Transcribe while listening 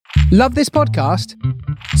Love this podcast?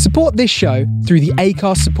 Support this show through the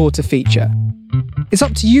Acast supporter feature. It's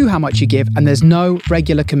up to you how much you give, and there's no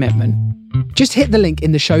regular commitment. Just hit the link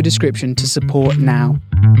in the show description to support now.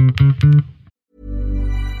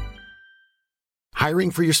 Hiring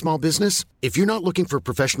for your small business? If you're not looking for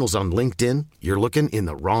professionals on LinkedIn, you're looking in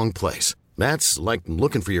the wrong place. That's like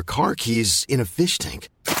looking for your car keys in a fish tank.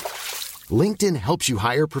 LinkedIn helps you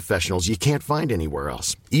hire professionals you can't find anywhere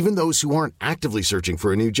else, even those who aren't actively searching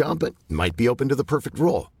for a new job but might be open to the perfect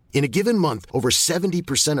role. In a given month, over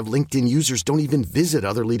 70% of LinkedIn users don't even visit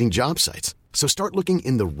other leading job sites. So start looking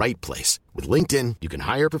in the right place. With LinkedIn, you can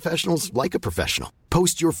hire professionals like a professional.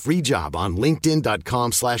 Post your free job on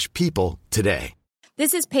linkedin.com/people today.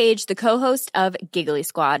 This is Paige, the co-host of Giggly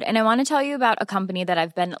Squad, and I want to tell you about a company that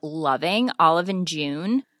I've been loving, Olive &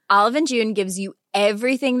 June. Olive & June gives you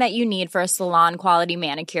everything that you need for a salon-quality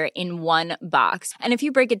manicure in one box. And if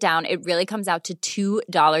you break it down, it really comes out to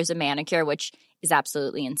 $2 a manicure, which is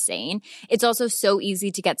absolutely insane. It's also so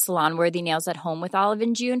easy to get salon-worthy nails at home with Olive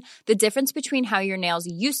 & June. The difference between how your nails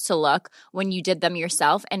used to look when you did them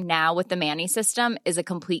yourself and now with the Mani system is a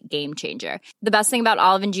complete game changer. The best thing about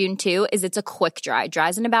Olive & June, too, is it's a quick dry.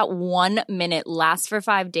 Dries in about 1 minute, lasts for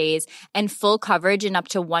 5 days, and full coverage in up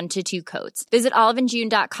to 1 to 2 coats. Visit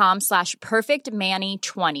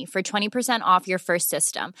oliveandjune.com/perfectmani20 for 20% off your first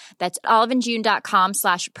system. That's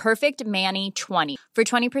oliveandjune.com/perfectmani20 for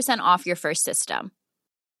 20% off your first system.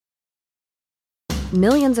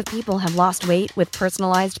 Millions of people have lost weight with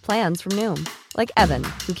personalized plans from Noom. Like Evan,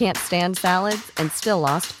 who can't stand salads and still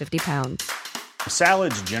lost 50 pounds.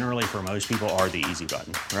 Salads generally for most people are the easy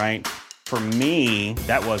button, right? For me,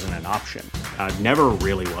 that wasn't an option. I never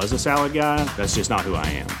really was a salad guy. That's just not who I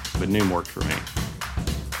am. But Noom worked for me.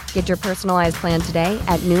 Get your personalized plan today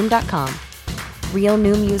at Noom.com. Real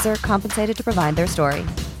Noom user compensated to provide their story.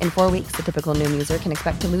 In 4 weeks, the typical Noom user can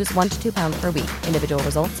expect to lose 1 to 2 pounds per week. Individual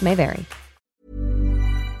results may vary.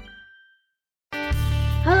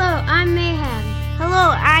 Hello, I'm Mayhem.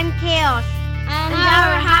 Hello, I'm Chaos. And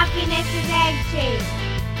our happiness is egg-shaped.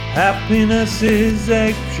 Happiness is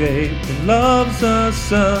egg-shaped and love's a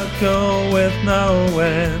circle with no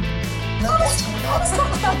end. No, what's going on? I was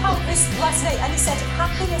talking about how this last night and he said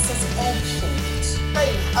happiness is egg-shaped.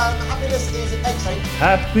 Hey, happiness is egg-shaped.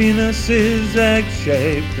 Happiness is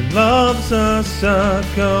egg-shaped and love's a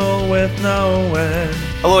circle with no end.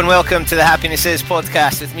 Hello and welcome to the Happiness Is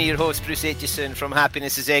podcast with me, your host, Bruce Aitchison from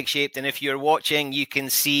Happiness is Egg-Shaped. And if you're watching, you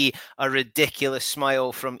can see a ridiculous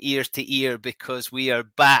smile from ear to ear because we are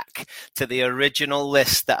back to the original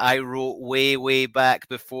list that I wrote way back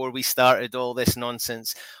before we started all this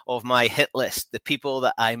nonsense of my hit list, the people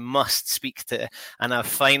that I must speak to. And I've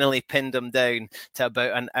finally pinned them down to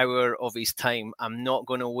about an hour of his time. I'm not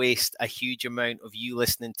going to waste a huge amount of you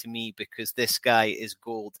listening to me because this guy is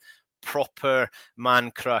gold. Proper man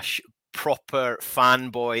crush, proper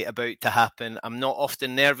fanboy about to happen. I'm not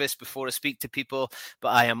often nervous before I speak to people, but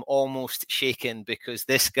I am almost shaken because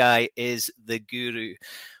this guy is the guru.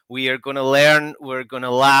 We are going to learn, we're going to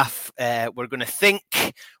laugh, we're going to think,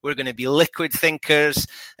 we're going to be liquid thinkers,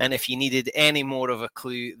 and if you needed any more of a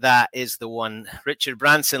clue, that is the one. Richard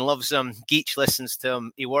Branson loves him, Geach listens to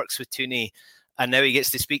him, he works with Tooney, and now he gets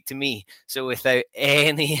to speak to me. So without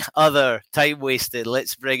any other time wasted,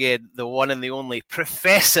 let's bring in the one and the only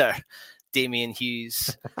Professor Damian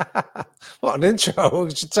Hughes. What an intro.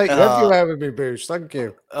 You should take you everywhere with me, Bruce. Thank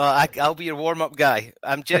you. I'll be your warm-up guy.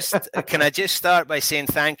 Can I just start by saying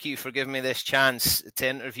thank you for giving me this chance to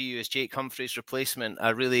interview you as Jake Humphrey's replacement. I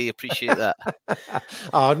really appreciate that.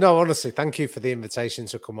 Oh, no, honestly, thank you for the invitation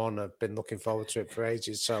to come on. I've been looking forward to it for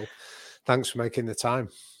ages. So thanks for making the time.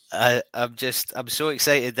 I'm so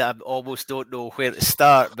excited that I almost don't know where to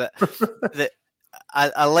start, but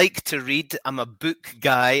I like to read. I'm a book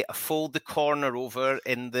guy. I fold the corner over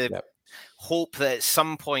in the hope that at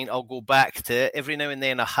some point I'll go back to it. Every now and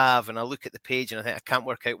then I have, and I look at the page and I think I can't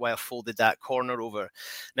work out why I folded that corner over.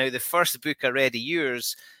 Now, the first book I read of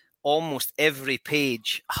yours, almost every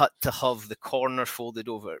page had to have the corner folded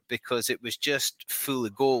over because it was just full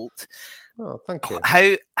of gold. Oh, thank you.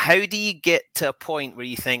 How do you get to a point where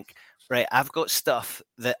you think, right, I've got stuff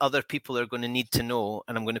that other people are going to need to know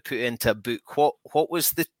and I'm going to put it into a book? What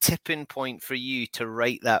was the tipping point for you to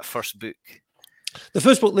write that first book? The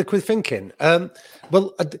first book, Liquid Thinking.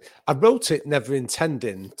 Well, I wrote it never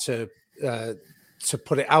intending to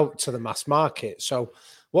put it out to the mass market. So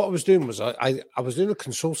what I was doing was I was doing a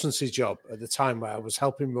consultancy job at the time where I was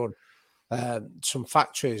helping run some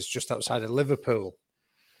factories just outside of Liverpool.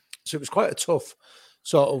 So it was quite a tough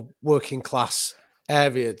sort of working class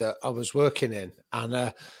area that I was working in.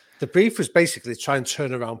 And the brief was basically try and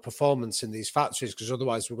turn around performance in these factories because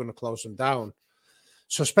otherwise we're going to close them down.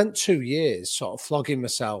 So I spent 2 years sort of flogging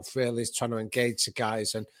myself, really trying to engage the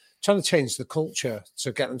guys and trying to change the culture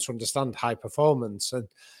to get them to understand high performance. And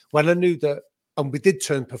when I knew that, and we did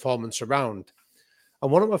turn performance around.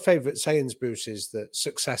 And one of my favorite sayings, Bruce, is that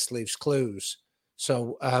success leaves clues.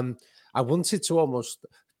 So I wanted to almost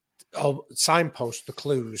signpost the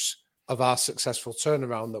clues of our successful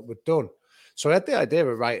turnaround that we'd done. So I had the idea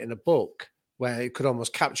of writing a book where you could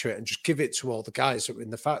almost capture it and just give it to all the guys that were in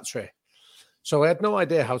the factory. So I had no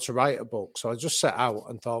idea how to write a book. So I just set out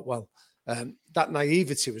and thought, well, that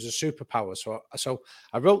naivety was a superpower. So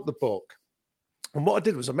I wrote the book. And what I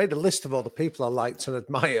did was I made a list of all the people I liked and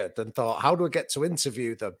admired and thought, how do I get to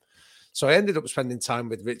interview them? So I ended up spending time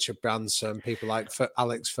with Richard Branson, people like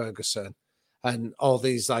Alex Ferguson, and all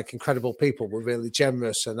these like incredible people were really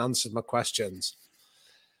generous and answered my questions.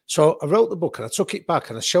 So I wrote the book and I took it back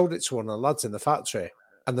and I showed it to one of the lads in the factory.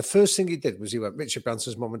 And the first thing he did was he went, Richard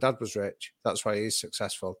Branson's mum and dad was rich. That's why he's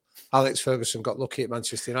successful. Alex Ferguson got lucky at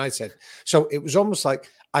Manchester United. So it was almost like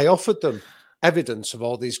I offered them evidence of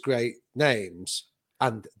all these great names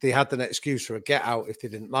and they had an excuse for a get out if they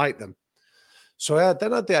didn't like them. So I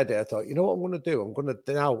then had the idea, I thought, you know what I'm going to do? I'm going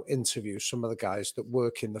to now interview some of the guys that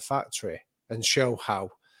work in the factory and show how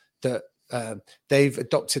that they've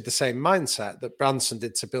adopted the same mindset that Branson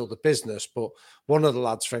did to build a business. But one of the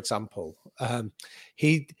lads, for example,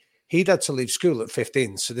 he'd had to leave school at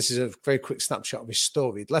 15. So this is a very quick snapshot of his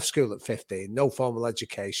story. He'd left school at 15, no formal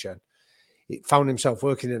education. He found himself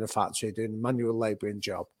working in a factory doing a manual labouring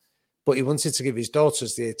job, but he wanted to give his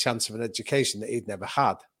daughters the chance of an education that he'd never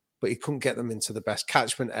had, but he couldn't get them into the best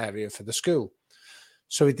catchment area for the school.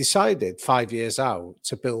 So he decided 5 years out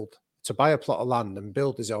to buy a plot of land and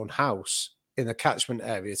build his own house in a catchment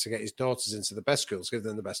area to get his daughters into the best schools, give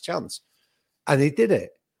them the best chance. And he did it.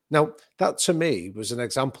 Now, that to me was an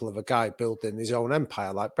example of a guy building his own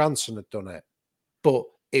empire like Branson had done it. But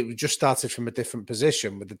it just started from a different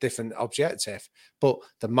position with a different objective. But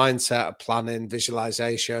the mindset of planning,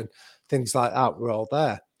 visualization, things like that were all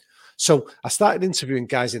there. So I started interviewing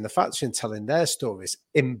guys in the factory and telling their stories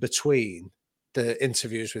in between the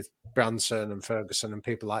interviews with Branson and Ferguson and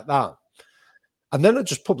people like that. And then I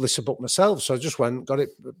just published a book myself. So I just went, got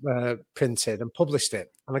it printed and published it.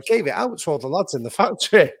 And I gave it out to all the lads in the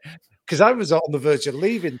factory because I was on the verge of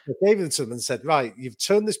leaving. I gave it to them and said, right, you've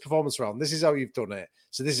turned this performance around. This is how you've done it.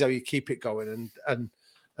 So this is how you keep it going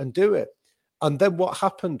and do it. And then what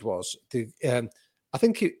happened was I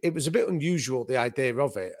think it was a bit unusual, the idea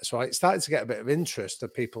of it. So I started to get a bit of interest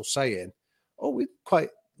of people saying, oh, we quite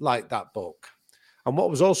like that book. And what I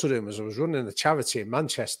was also doing was I was running a charity in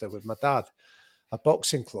Manchester with my dad, a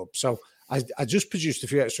boxing club. So I just produced a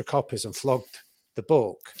few extra copies and flogged the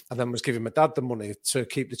book and then was giving my dad the money to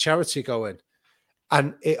keep the charity going.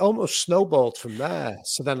 And it almost snowballed from there.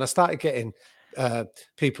 So then I started getting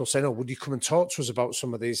people saying, oh, would you come and talk to us about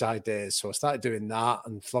some of these ideas? So I started doing that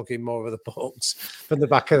and flogging more of the books from the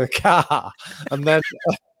back of the car. And then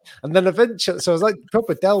eventually, so I was like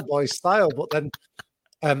proper Del Boy style, but then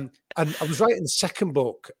and I was writing the second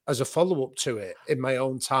book as a follow-up to it in my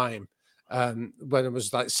own time when I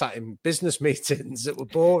was like sat in business meetings that were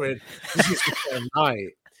boring. This is the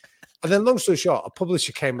night. And then long story short, a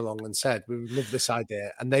publisher came along and said, we love this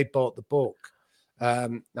idea. And they bought the book.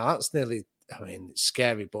 Now that's nearly, I mean, it's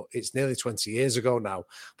scary, but it's nearly 20 years ago now.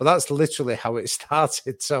 But that's literally how it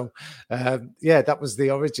started. So, yeah, that was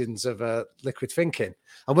the origins of Liquid Thinking.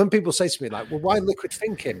 And when people say to me, like, well, why Liquid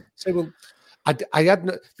Thinking? I say, well, I had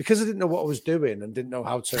no, because I didn't know what I was doing and didn't know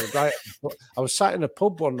how to write. I was sat in a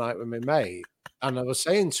pub one night with my mate, and I was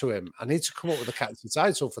saying to him, I need to come up with a catchy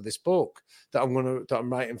title for this book that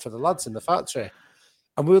I'm writing for the lads in the factory.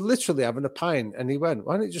 And we were literally having a pint, and he went,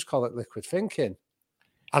 why don't you just call it Liquid Thinking?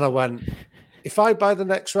 And I went, if I buy the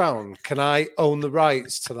next round, can I own the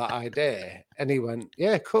rights to that idea? And he went,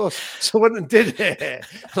 yeah, of course. So I went and did it.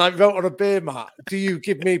 And I wrote on a beer mat, do you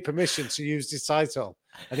give me permission to use this title?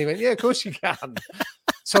 And he went, yeah, of course you can.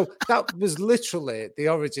 So that was literally the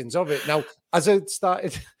origins of it. Now, as I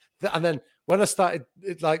started, and then when I started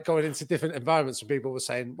like going into different environments and people were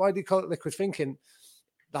saying, why do you call it Liquid Thinking?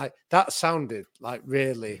 Like that sounded like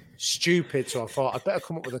really stupid. So I thought I'd better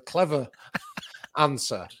come up with a clever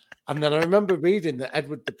answer. And then I remember reading that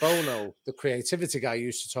Edward de Bono, the creativity guy,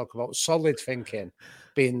 used to talk about solid thinking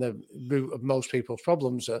being the root of most people's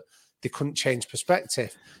problems, that they couldn't change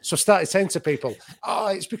perspective. So I started saying to people, oh,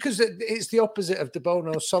 it's because it's the opposite of de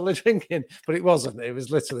Bono's solid thinking. But it wasn't. It was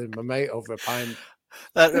literally my mate over a pint.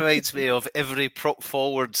 That reminds me of every prop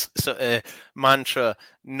forwards sort of mantra.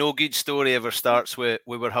 No good story ever starts with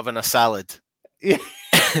we were having a salad. Yeah.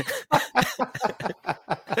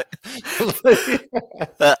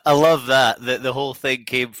 I love that the whole thing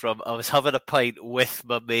came from, I was having a pint with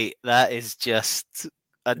my mate. That is just,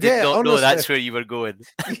 I did not know that's where you were going.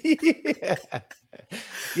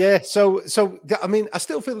 Yeah. So I mean, I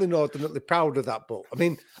still feel inordinately proud of that book. I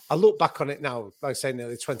mean, I look back on it now, like I say,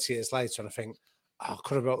 nearly 20 years later, and I think, I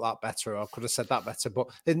could have wrote that better, or I could have said that better. But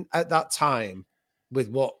at that time, with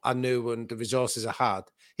what I knew and the resources I had,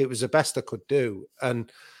 it was the best I could do.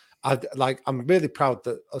 And I'm really proud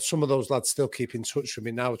that some of those lads still keep in touch with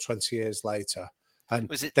me now, 20 years later. And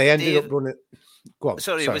they ended up running. Go on.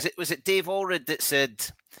 Sorry, was it Dave Allred that said?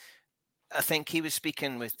 I think he was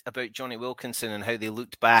speaking about Johnny Wilkinson and how they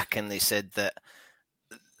looked back and they said that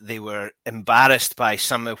they were embarrassed by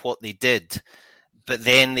some of what they did. But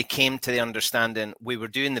then they came to the understanding we were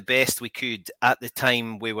doing the best we could at the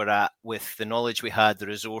time we were at, with the knowledge we had, the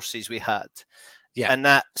resources we had. Yeah. And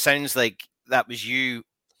that sounds like that was you.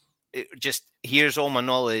 Just, here's all my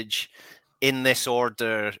knowledge in this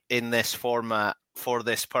order, in this format, for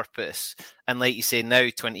this purpose. And like you say, now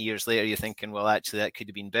 20 years later, you're thinking, well, actually, that could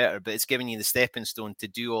have been better. But it's giving you the stepping stone to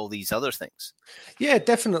do all these other things. Yeah,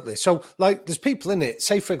 definitely. So, like, there's people in it,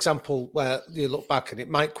 say, for example, where you look back and it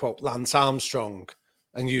might quote Lance Armstrong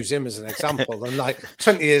and use him as an example. And like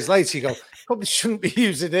 20 years later, you go, probably shouldn't be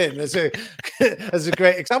using him as a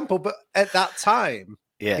great example. But at that time,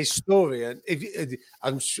 his story, and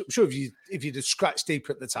I'm sure if you'd have scratched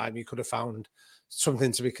deeper at the time, you could have found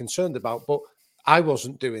something to be concerned about. But I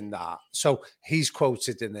wasn't doing that. So he's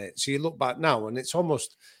quoted in it. So you look back now and it's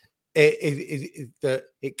almost, it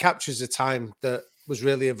captures a time that was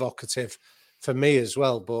really evocative for me as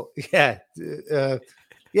well. But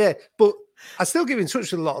but I still get in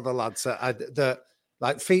touch with a lot of the lads that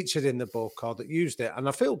like featured in the book or that used it. And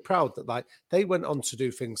I feel proud that like they went on to do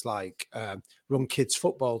things like run kids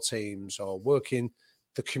football teams or work in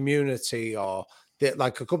the community, or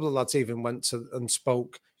like a couple of lads even went to and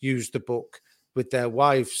used the book with their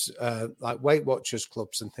wives, like Weight Watchers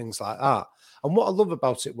clubs and things like that. And what I love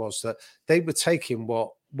about it was that they were taking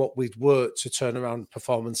what we'd worked to turn around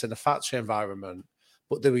performance in a factory environment,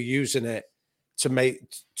 but they were using it to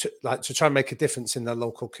try and make a difference in their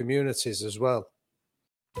local communities as well.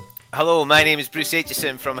 Hello, my name is Bruce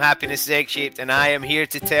Aitchison from Happiness is Egg-Shaped, and I am here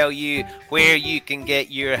to tell you where you can get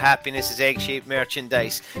your Happiness is Egg-Shaped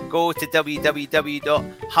merchandise. Go to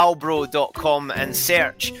www.halbro.com and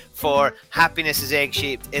search for Happiness is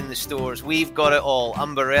Egg-Shaped in the stores. We've got it all: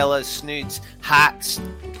 umbrellas, snoods, hats,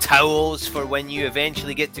 towels for when you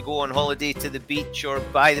eventually get to go on holiday to the beach or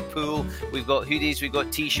by the pool. We've got hoodies, we've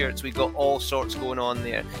got t-shirts, we've got all sorts going on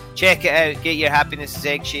there. Check it out, get your Happiness is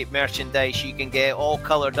Egg-Shaped merchandise. You can get it all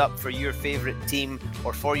coloured up for your favourite team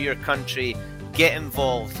or for your country. Get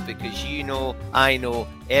involved, because you know, I know,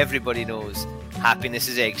 everybody knows Happiness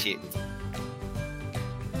is Egg-Shaped.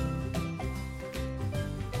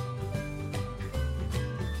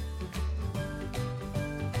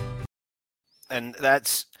 And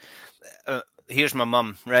that's here's my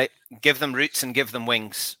mum, right? Give them roots and give them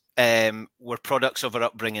wings. We're products of our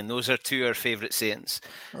upbringing. Those are two of our favourite sayings.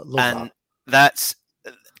 And that's,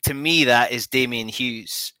 to me, that is Damien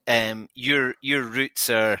Hughes. Your roots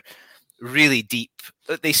are really deep.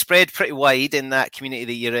 They spread pretty wide in that community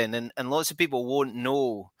that you're in, and lots of people won't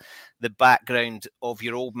know the background of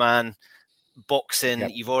your old man, boxing.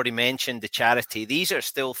 Yep. You've already mentioned the charity. These are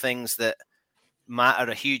still things that matter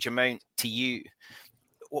a huge amount to you.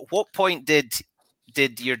 What point did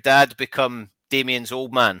your dad become Damien's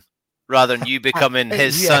old man rather than you becoming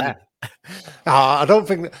his son? I don't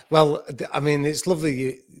think that, well, I mean, it's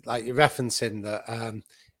lovely you're referencing that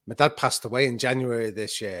my dad passed away in January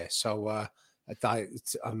this year, so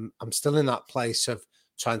I'm still in that place of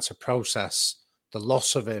trying to process the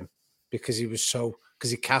loss of him, because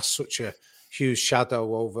he cast such a huge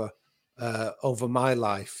shadow over my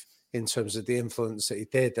life in terms of the influence that he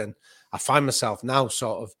did. And I find myself now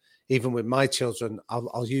sort of, even with my children,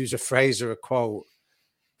 I'll use a phrase or a quote,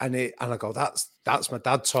 and I go, that's my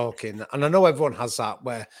dad talking. And I know everyone has that,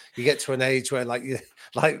 where you get to an age where like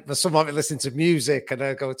some might be listening to music and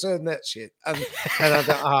I go, turn that shit, and I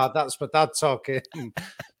go, that's my dad talking.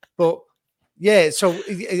 But yeah, so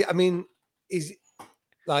I mean, is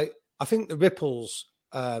like, I think the ripples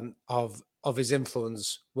of his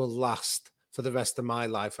influence will last for the rest of my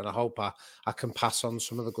life, and I hope I can pass on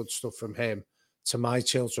some of the good stuff from him to my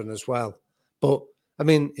children as well. But I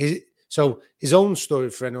mean, his own story,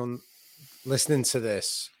 for anyone listening to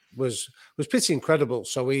this, was pretty incredible.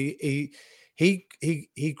 So he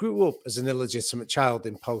grew up as an illegitimate child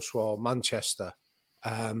in post-war Manchester,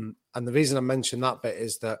 And the reason I mention that bit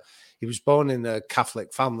is that he was born in a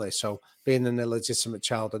Catholic family, so being an illegitimate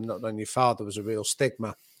child and not knowing your father was a real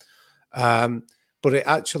stigma. But it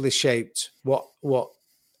actually shaped what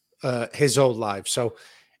his whole life. So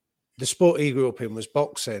the sport he grew up in was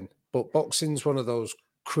boxing, but boxing's one of those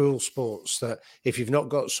cruel sports that if you've not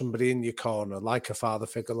got somebody in your corner, like a father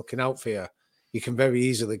figure looking out for you, you can very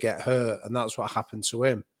easily get hurt. And that's what happened to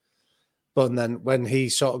him. But then when he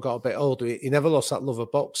sort of got a bit older, he never lost that love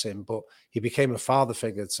of boxing, but he became a father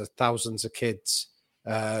figure to thousands of kids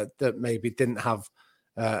that maybe didn't have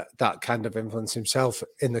that kind of influence himself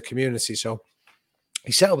in the community. So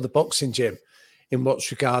he set up the boxing gym in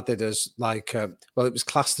what's regarded as like, it was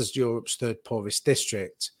classed as Europe's third poorest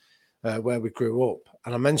district where we grew up.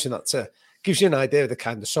 And I mentioned that gives you an idea of the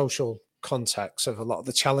kind of social context of a lot of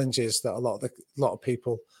the challenges that a lot of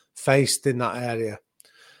people faced in that area.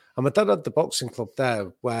 And my dad had the boxing club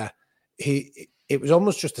there where it was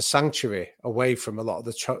almost just a sanctuary away from a lot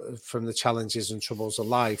of from the challenges and troubles of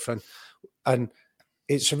life. And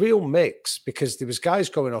it's a real mix because there was guys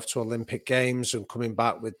going off to Olympic Games and coming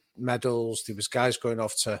back with medals. There was guys going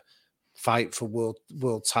off to fight for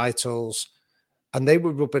world titles. And they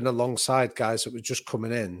were rubbing alongside guys that were just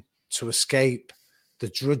coming in to escape the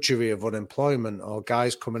drudgery of unemployment, or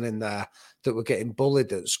guys coming in there that were getting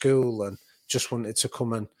bullied at school and just wanted to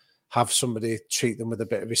come and have somebody treat them with a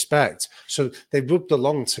bit of respect. So they rubbed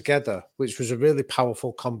along together, which was a really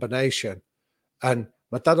powerful combination. And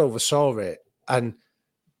my dad oversaw it and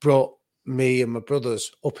brought me and my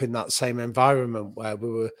brothers up in that same environment where we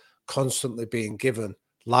were constantly being given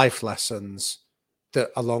life lessons that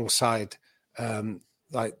alongside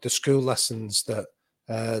like the school lessons that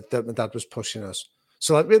my dad was pushing us.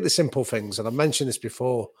 So like really simple things. And I mentioned this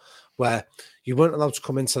before, where you weren't allowed to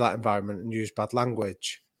come into that environment and use bad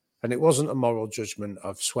language. And it wasn't a moral judgment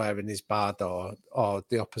of swearing is bad or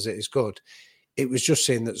the opposite is good. It was just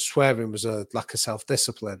saying that swearing was a lack of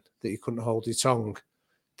self-discipline, that you couldn't hold your tongue,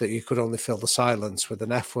 that you could only fill the silence with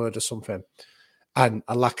an F word or something. And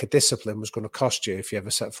a lack of discipline was going to cost you if you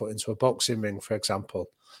ever set foot into a boxing ring, for example.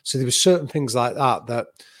 So there were certain things like that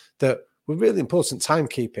were really important.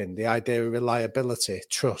 Timekeeping, the idea of reliability,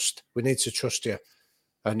 trust. We need to trust you.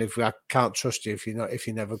 And if I can't trust you, if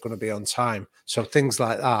you're never going to be on time. So things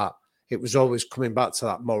like that, it was always coming back to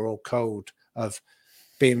that moral code of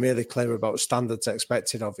being really clear about standards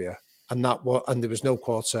expected of you. And there was no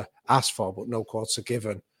quarter asked for, but no quarter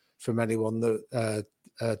given from anyone that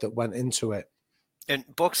went into it. And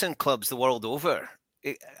boxing clubs the world over,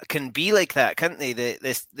 it can be like that, can't they?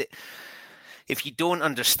 If you don't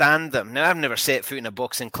understand them. Now, I've never set foot in a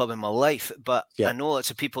boxing club in my life, but I know lots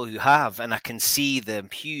of people who have, and I can see the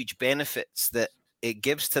huge benefits that it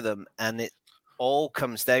gives to them. And it all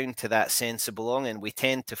comes down to that sense of belonging. We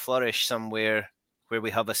tend to flourish somewhere where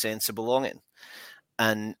we have a sense of belonging.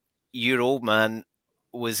 And your old man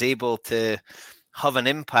was able to have an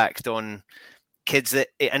impact on kids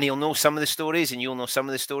and he'll know some of the stories and you'll know some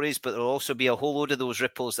of the stories, but there'll also be a whole load of those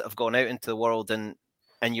ripples that have gone out into the world and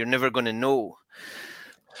you're never going to know.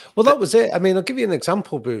 Well, that was it. I mean, I'll give you an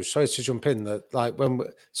example, Bruce. Sorry to jump in. That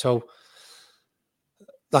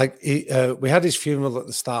we had his funeral at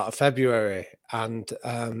the start of February, and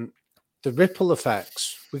the ripple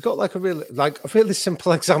effects. We got a really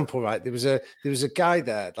simple example, right? There was a guy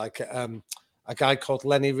there, a guy called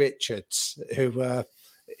Lenny Richards, who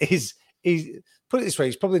he put it this way,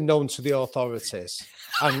 he's probably known to the authorities,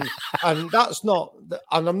 and that's not.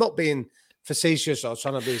 And I'm not being facetious or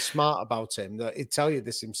trying to be smart about him, that he'd tell you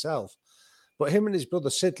this himself. But him and his brother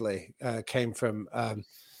Sidley came from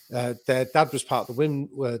their dad was part of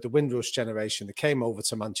the Windrush generation. They came over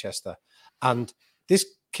to Manchester, and this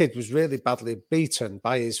kid was really badly beaten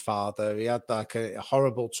by his father. He had a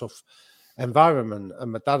horrible, tough environment,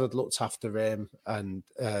 and my dad had looked after him. And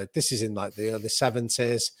this is in the early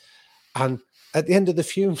 70s. And at the end of the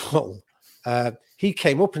funeral, he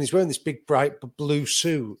came up and he's wearing this big bright blue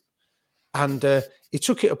suit. And he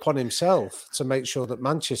took it upon himself to make sure that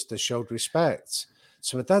Manchester showed respect.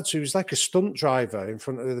 So my dad, who was like a stunt driver in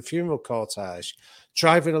front of the funeral cortege,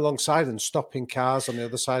 driving alongside and stopping cars on the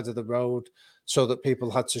other side of the road so that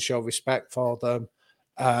people had to show respect for them.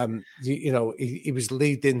 He was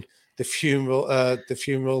leading the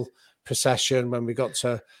funeral procession when we got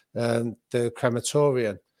to the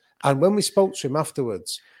crematorium. And when we spoke to him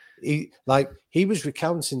afterwards, he was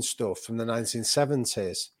recounting stuff from the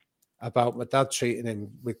 1970s about my dad treating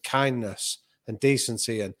him with kindness and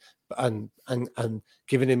decency and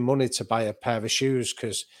giving him money to buy a pair of shoes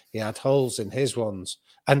because he had holes in his ones.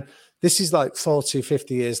 And this is 40,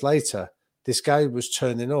 50 years later. This guy was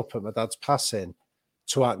turning up at my dad's passing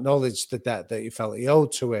to acknowledge the debt that he felt he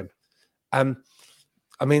owed to him.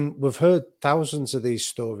 I mean, we've heard thousands of these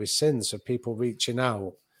stories since of people reaching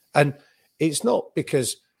out. And it's not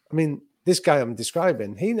because, I mean, this guy I'm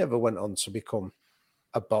describing, he never went on to become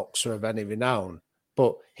a boxer of any renown,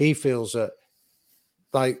 but he feels that,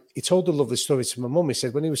 like, he told a lovely story to my mum. He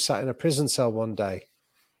said when he was sat in a prison cell one day,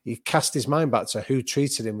 he cast his mind back to who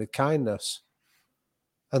treated him with kindness.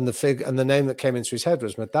 And the name that came into his head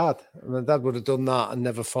was my dad. And my dad would have done that and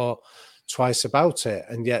never thought twice about it.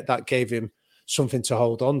 And yet that gave him something to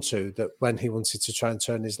hold on to, that when he wanted to try and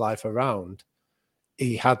turn his life around,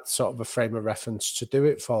 he had sort of a frame of reference to do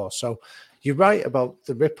it for. So you're right about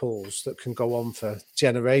the ripples that can go on for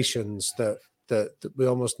generations that we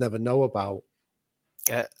almost never know about.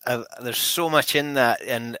 There's so much in that,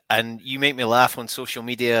 and you make me laugh on social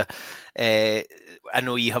media. I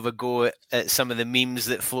know you have a go at some of the memes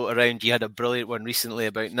that float around. You had a brilliant one recently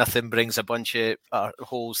about nothing brings a bunch of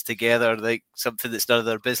holes together, like something that's none of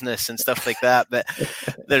their business and stuff like that. But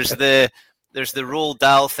there's the Roald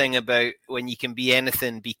Dahl thing about when you can be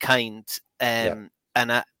anything, be kind. And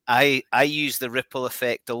I use the ripple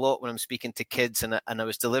effect a lot when I'm speaking to kids, and I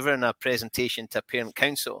was delivering a presentation to a parent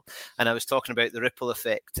council, and I was talking about the ripple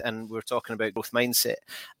effect, and we were talking about growth mindset,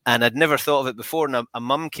 and I'd never thought of it before. And a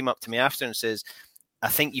mum came up to me after and says, "I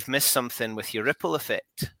think you've missed something with your ripple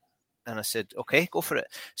effect." And I said, "Okay, go for it."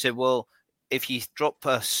 She said, "Well, if you drop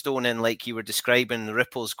a stone in like you were describing, the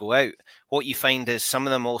ripples go out. What you find is some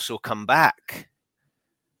of them also come back."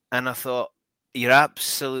 And I thought, you're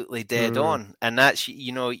absolutely dead on. And that's,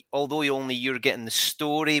 although you're getting the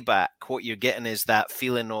story back, what you're getting is that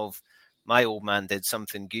feeling of, my old man did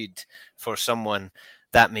something good for someone,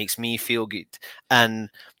 that makes me feel good. And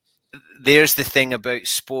there's the thing about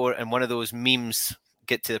sport, and one of those memes,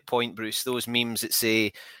 get to the point, Bruce, those memes that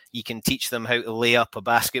say you can teach them how to lay up a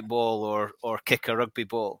basketball or kick a rugby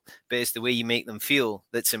ball, but it's the way you make them feel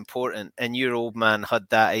that's important. And your old man had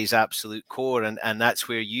that at his absolute core, and that's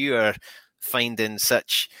where you are finding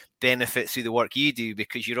such benefit through the work you do,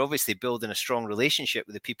 because you're obviously building a strong relationship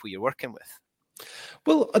with the people you're working with.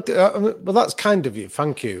 Well, that's kind of you.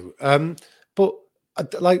 Thank you. But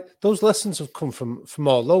like, those lessons have come from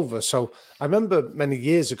all over. So I remember many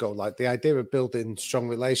years ago, like, the idea of building strong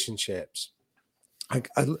relationships.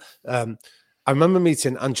 I remember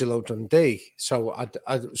meeting Angelo Dundee. So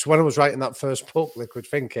when I was writing that first book, Liquid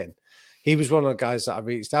Thinking, he was one of the guys that I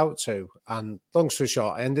reached out to. And long story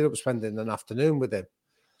short, I ended up spending an afternoon with him.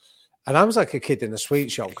 And I was like a kid in a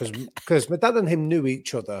sweet shop because my dad and him knew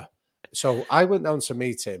each other. So I went down to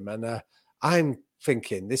meet him, and I'm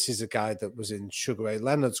thinking, this is a guy that was in Sugar Ray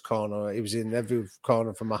Leonard's corner. He was in every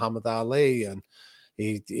corner for Muhammad Ali, and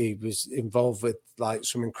he was involved with like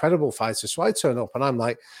some incredible fighters. So I turn up and I'm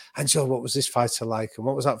like, Angelo, what was this fighter like? And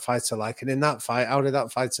what was that fighter like? And in that fight, how did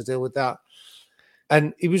that fighter deal with that?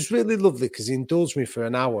 And he was really lovely because he indulged me for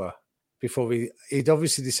an hour before he'd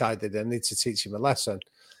obviously decided I need to teach him a lesson.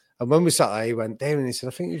 And when we sat there, he went, Damien, he said,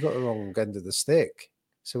 I think you've got the wrong end of the stick.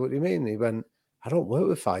 So what do you mean? He went, I don't work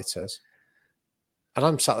with fighters. And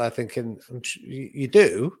I'm sat there thinking, you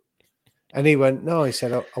do? And he went, no, he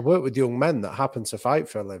said, I work with young men that happen to fight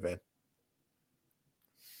for a living.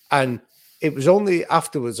 And it was only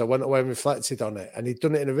afterwards I went away and reflected on it. And he'd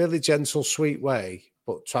done it in a really gentle, sweet way,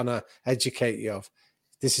 but trying to educate you of,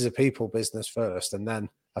 this is a people business first and then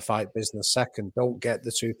a fight business second. Don't get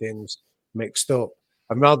the two things mixed up.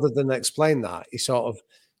 And rather than explain that, he sort of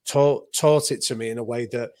taught it to me in a way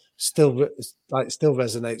that still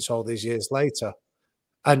resonates all these years later.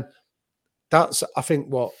 And that's, I think,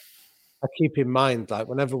 what I keep in mind. Like,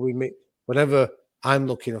 whenever I'm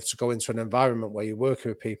lucky enough to go into an environment where you're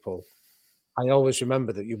working with people, I always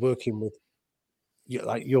remember that you're working with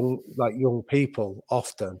young people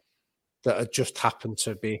often that are just happen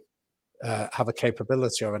to be have a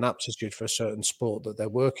capability or an aptitude for a certain sport that they're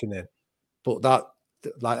working in. But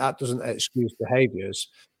that doesn't excuse behaviours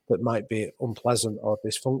that might be unpleasant or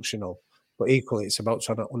dysfunctional. But equally, it's about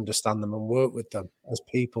trying to understand them and work with them as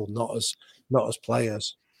people, not as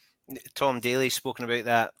players. Tom Daly's spoken about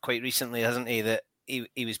that quite recently, hasn't he? That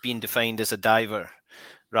he was being defined as a diver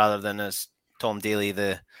rather than as Tom Daly,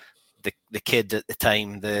 the kid at the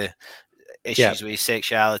time, the issues with his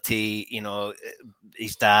sexuality,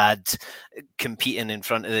 his dad competing in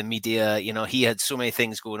front of the media. He had so many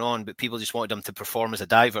things going on, but people just wanted him to perform as a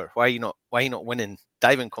diver. Why are you not winning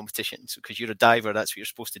diving competitions? Because you're a diver, that's what you're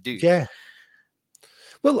supposed to do. Yeah.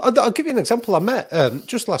 Well, I'll give you an example. I met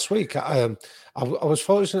just last week. I was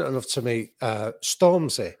fortunate enough to meet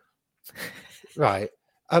Stormzy, right?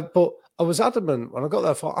 But I was adamant when I got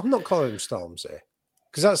there. I'm not calling him Stormzy.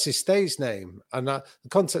 because that's his stage name. And the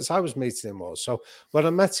context I was meeting him was. So when I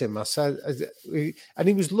met him, I said, and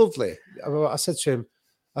he was lovely. I said to him,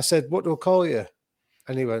 I said, what do I call you?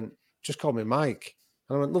 And he went, just call me Mike.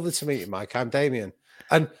 And I went, lovely to meet you, Mike. I'm Damien.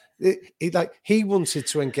 And he wanted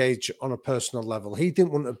to engage on a personal level. He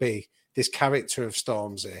didn't want to be this character of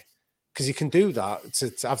Stormzy, because he can do that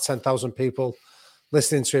to have 10,000 people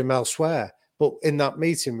listening to him elsewhere. But in that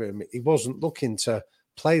meeting room, he wasn't looking to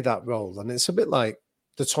play that role. And it's a bit like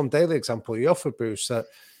the Tom Daley example you offered, Bruce, that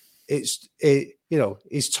he's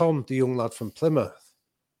Tom, the young lad from Plymouth,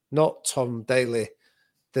 not Tom Daley,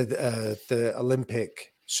 the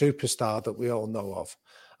Olympic superstar that we all know of.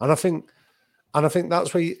 And I think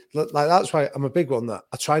that's where that's why I'm a big one that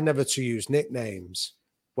I try never to use nicknames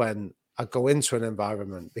when I go into an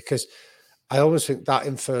environment, because I always think that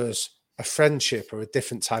infers a friendship or a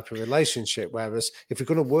different type of relationship. Whereas if we're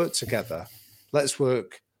going to work together, let's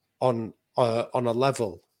work on a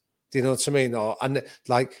level. Do you know what I mean?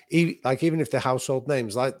 Even if they're household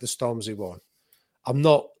names like the Stormzy one, I'm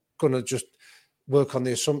not going to just work on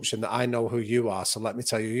the assumption that I know who you are, so let me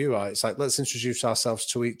tell you who you are. It's like, let's introduce ourselves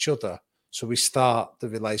to each other. So we start the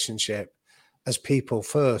relationship as people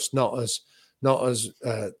first, not as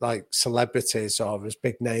like celebrities or as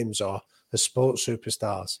big names or as sports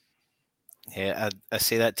superstars. Yeah, I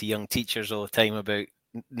say that to young teachers all the time about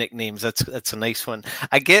nicknames. That's a nice one.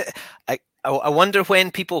 I wonder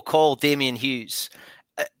when people call Damien Hughes.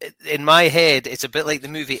 In my head, it's a bit like the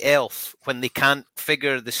movie Elf, when they can't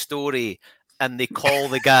figure the story and they call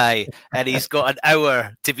the guy and he's got an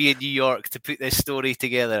hour to be in New York to put this story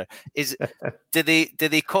together. Do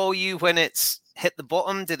they call you when it's hit the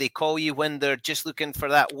bottom? Do they call you when they're just looking for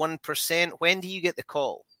that 1%? When do you get the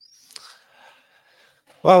call?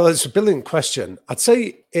 Well, it's a brilliant question. I'd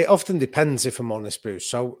say it often depends, if I'm honest, Bruce.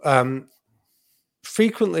 So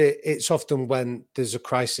frequently it's often when there's a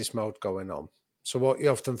crisis mode going on. So what you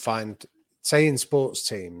often find, say in sports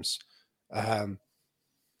teams,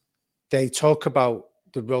 they talk about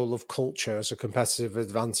the role of culture as a competitive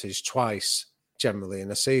advantage twice, generally,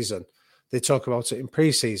 in a season. They talk about it in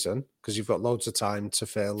pre-season because you've got loads of time to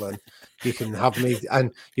fill and you can have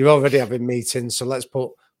and you're already having meetings. So let's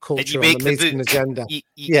put culture on the meeting agenda.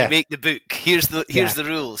 You make the book. Here's the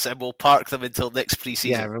rules, and we'll park them until next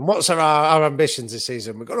pre-season. Yeah, and what's our ambitions this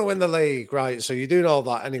season? We're going to win the league, right? So you're doing all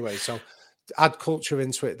that anyway. So add culture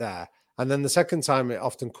into it there. And then the second time it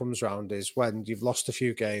often comes around is when you've lost a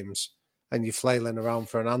few games and you're flailing around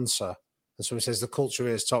for an answer. And someone says the culture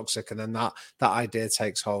is toxic, and then that idea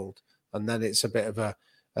takes hold. And then it's a bit of a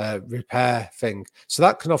repair thing. So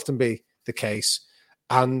that can often be the case.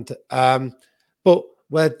 And but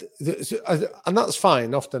and that's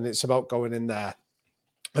fine. Often it's about going in there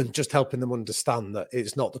and just helping them understand that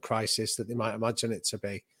it's not the crisis that they might imagine it to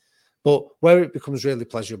be. But where it becomes really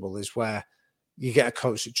pleasurable is where you get a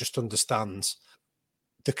coach that just understands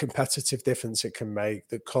the competitive difference it can make,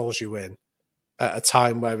 that calls you in at a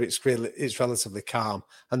time where it's relatively calm,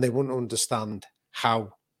 and they wouldn't understand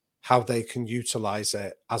how they can utilize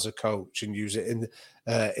it as a coach and use it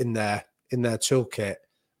in their toolkit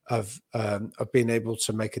of being able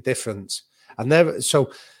to make a difference. And they're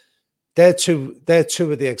two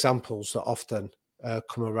of the examples that often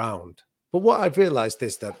come around. But what I've realized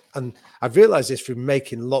is that, and I've realized this through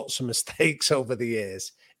making lots of mistakes over the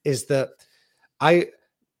years, is that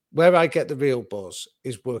where I get the real buzz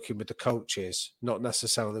is working with the coaches, not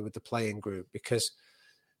necessarily with the playing group, because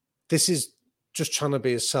this is just trying to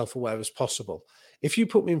be as self-aware as possible. If you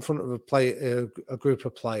put me in front of a group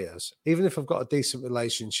of players, even if I've got a decent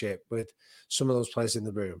relationship with some of those players in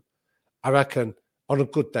the room, I reckon on a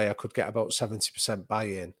good day I could get about 70%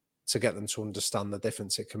 buy-in to get them to understand the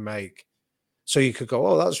difference it can make. So you could go,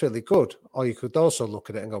 oh, that's really good. Or you could also look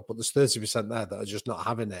at it and go, but there's 30% there that are just not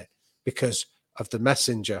having it because of the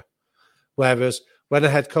messenger. Whereas when a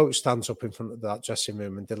head coach stands up in front of that dressing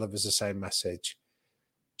room and delivers the same message,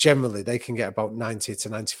 generally they can get about 90 to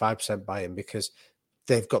 95% buy-in because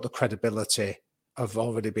they've got the credibility of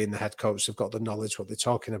already being the head coach. They've got the knowledge what they're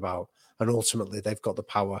talking about. And ultimately they've got the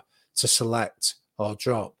power to select or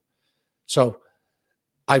drop. So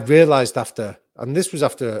I realized and this was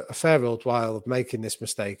after a fair old while of making this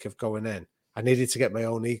mistake of going in, I needed to get my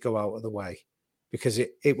own ego out of the way, because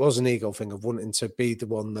it was an ego thing of wanting to be the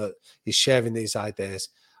one that is sharing these ideas.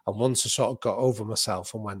 And once I sort of got over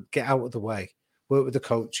myself and went, get out of the way, work with the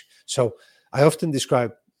coach. So I often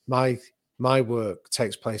describe my work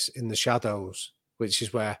takes place in the shadows, which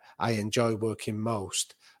is where I enjoy working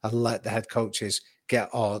most, and let the head coaches not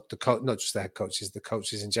just the head coaches, the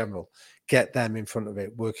coaches in general, get them in front of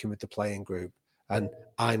it, working with the playing group. And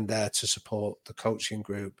I'm there to support the coaching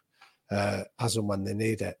group as and when they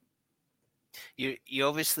need it. You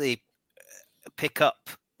obviously pick up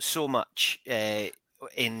so much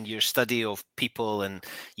in your study of people, and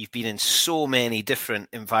you've been in so many different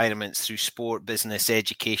environments through sport, business,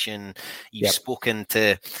 education. You've spoken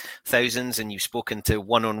to thousands, and you've spoken to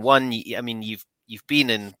one-on-one. I mean, you've been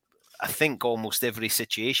in, I think, almost every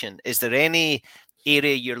situation. Is there any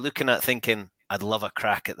area you're looking at thinking, I'd love a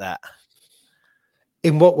crack at that?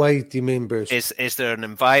 In what way do you mean, Bruce? Is there an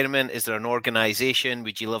environment? Is there an organization?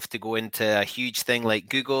 Would you love to go into a huge thing like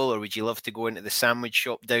Google, or would you love to go into the sandwich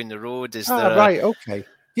shop down the road? Is there right, okay.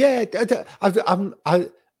 Yeah,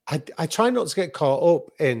 I try not to get caught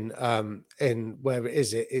up in where it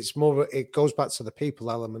is. It's more, it goes back to the people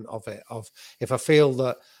element of it, of if I feel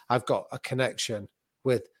that I've got a connection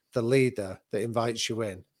with the leader that invites you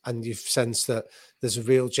in, and you sense that there's a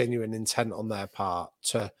real genuine intent on their part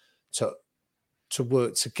to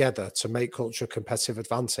work together to make culture a competitive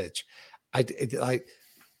advantage. Like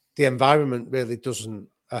the environment really doesn't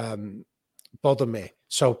bother me.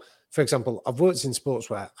 So, for example, I've worked in sports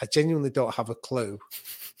where I genuinely don't have a clue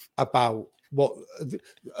about what,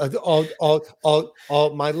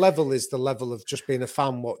 or my level is the level of just being a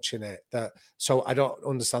fan watching it. So I don't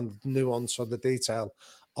understand the nuance or the detail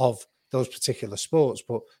of those particular sports,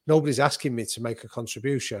 but nobody's asking me to make a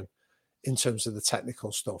contribution in terms of the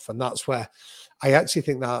technical stuff. And that's where I actually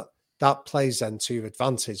think that plays then to your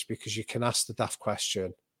advantage, because you can ask the daft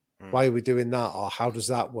question, why are we doing that? Or how does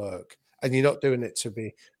that work? And you're not doing it to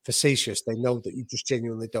be facetious. They know that you just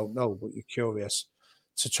genuinely don't know, but you're curious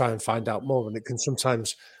to try and find out more. And it can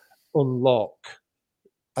sometimes unlock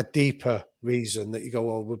a deeper reason that you go,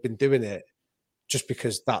 well, we've been doing it just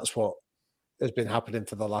because that's what has been happening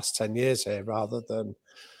for the last 10 years here, rather than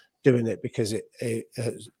doing it because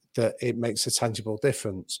it makes a tangible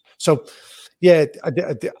difference. So, yeah,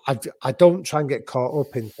 I don't try and get caught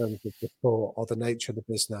up in terms of the sport or the nature of the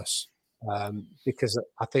business, because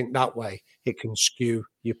I think that way it can skew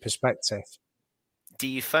your perspective. Do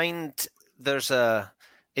you find is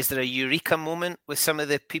there a eureka moment with some of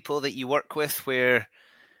the people that you work with where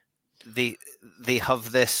they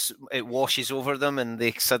have this, it washes over them and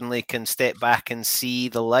they suddenly can step back and see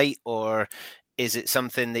the light? Or is it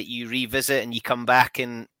something that you revisit and you come back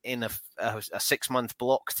in a 6-month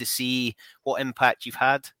block to see what impact you've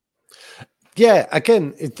had? Yeah,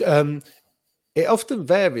 again, it often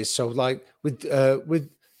varies. So, like with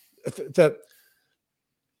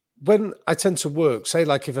when I tend to work, say,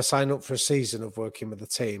 like if I sign up for a season of working with a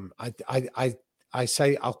team, I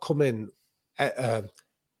say I'll come in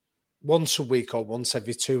once a week or once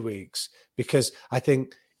every 2 weeks, because I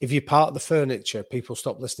think if you're part of the furniture, people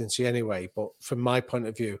stop listening to you anyway. But from my point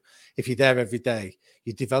of view, if you're there every day,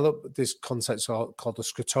 you develop this concept called a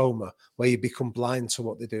scrutoma, where you become blind to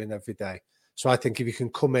what they're doing every day. So I think if you can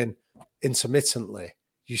come in intermittently,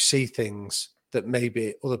 you see things that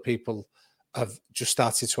maybe other people have just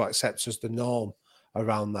started to accept as the norm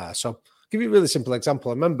around there. So I'll give you a really simple example.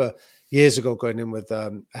 I remember years ago going in with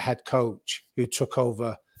a head coach who took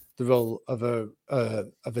over the role of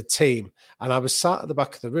a team, and I was sat at the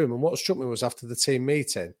back of the room, and what struck me was after the team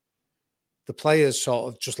meeting, the players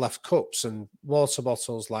sort of just left cups and water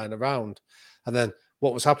bottles lying around, and then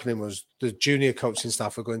what was happening was the junior coaching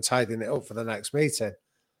staff were going tidying it up for the next meeting.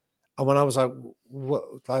 And when I was like,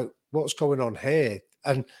 what's going on here?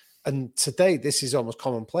 And today this is almost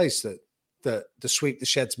commonplace, that the sweep the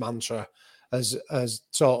sheds mantra has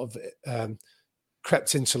sort of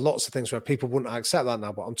crept into lots of things where people wouldn't accept that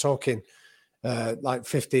now. But I'm talking like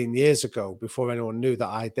 15 years ago, before anyone knew that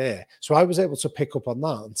idea. So I was able to pick up on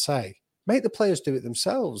that and say, make the players do it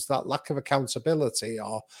themselves. That lack of accountability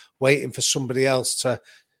or waiting for somebody else to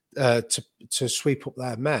sweep up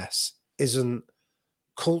their mess isn't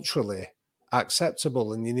culturally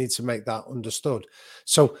acceptable, and you need to make that understood.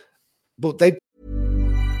 So, but they...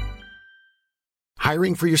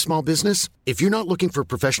 Hiring for your small business? If you're not looking for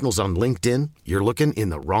professionals on LinkedIn, you're looking in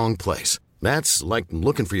the wrong place. That's like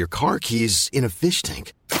looking for your car keys in a fish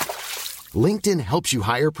tank. LinkedIn helps you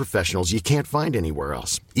hire professionals you can't find anywhere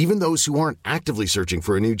else, even those who aren't actively searching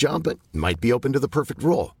for a new job but might be open to the perfect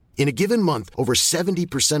role. In a given month, over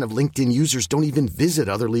 70% of LinkedIn users don't even visit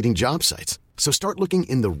other leading job sites. So start looking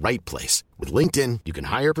in the right place. With LinkedIn, you can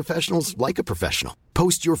hire professionals like a professional.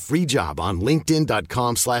 Post your free job on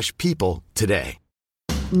linkedin.com/people today.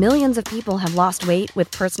 Millions of people have lost weight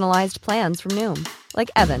with personalized plans from Noom.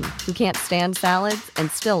 Like Evan, who can't stand salads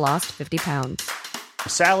and still lost 50 pounds.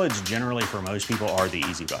 Salads generally for most people are the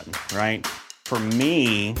easy button, right? For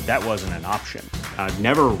me, that wasn't an option. I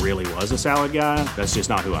never really was a salad guy. That's just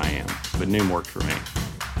not who I am. But Noom worked for me.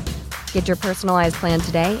 Get your personalized plan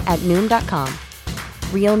today at Noom.com.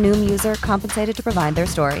 Real Noom user compensated to provide their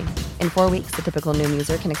story. In 4 weeks, the typical Noom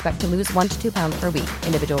user can expect to lose 1 to 2 pounds per week.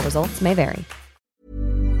 Individual results may vary.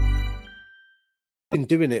 Been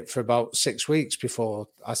doing it for about 6 weeks before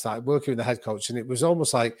I started working with the head coach, and it was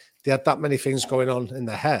almost like they had that many things going on in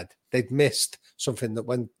their head. They'd missed something that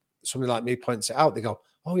when somebody like me points it out, they go,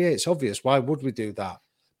 oh yeah, it's obvious. Why would we do that?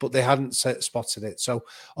 But they hadn't spotted it. So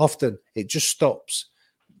often it just stops.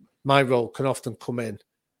 My role can often come in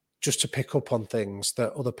just to pick up on things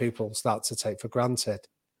that other people start to take for granted.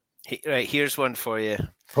 Right, here's one for you.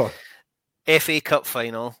 What? FA Cup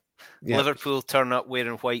final. Yeah. Liverpool turn up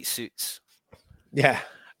wearing white suits. Yeah.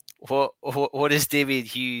 What does David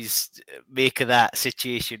Hughes make of that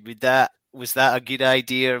situation? Was that a good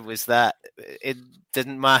idea? Was that it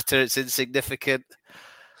didn't matter? It's insignificant.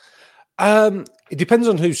 It depends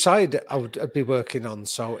on whose side I'd be working on.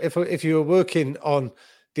 So if you were working on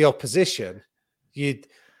the opposition, you'd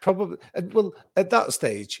probably at that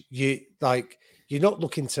stage you're not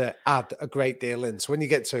looking to add a great deal in. So when you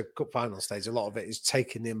get to cup final stage, a lot of it is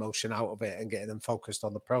taking the emotion out of it and getting them focused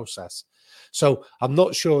on the process. So I'm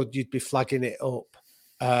not sure you'd be flagging it up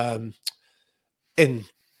in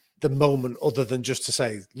the moment other than just to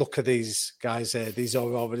say, look at these guys here. These are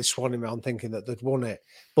already swanning around thinking that they'd won it.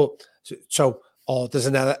 But or there's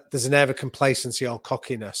an air of complacency or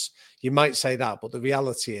cockiness. You might say that, but the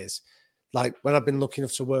reality is, like when I've been lucky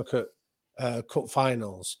enough to work at cup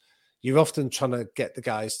finals, you're often trying to get the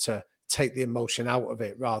guys to take the emotion out of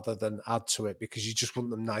it rather than add to it because you just want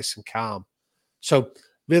them nice and calm. So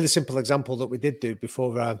really simple example that we did do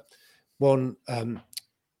before one,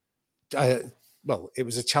 it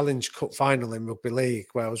was a Challenge Cup final in Rugby League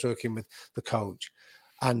where I was working with the coach,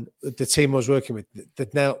 and the team I was working with,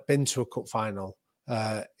 they'd now been to a cup final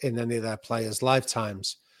in any of their players'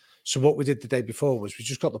 lifetimes. So what we did the day before was we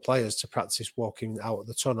just got the players to practice walking out of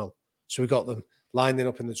the tunnel. So we got them lining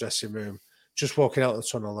up in the dressing room, just walking out of the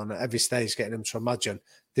tunnel, and at every stage getting them to imagine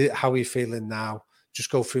how are you feeling now.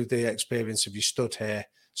 Just go through the experience of you stood here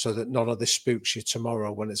so that none of this spooks you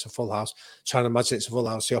tomorrow when it's a full house. Try and imagine it's a full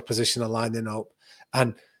house, the opposition are lining up.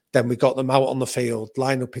 And then we got them out on the field,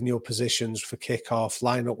 line up in your positions for kick-off,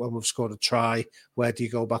 line up when we've scored a try. Where do you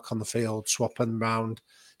go back on the field? Swap them round.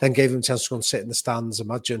 Then gave them a chance to go and sit in the stands,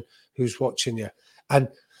 imagine who's watching you. And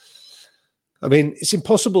I mean, it's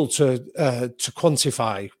impossible to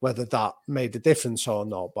quantify whether that made a difference or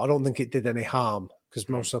not, but I don't think it did any harm because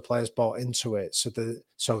most of the players bought into it. So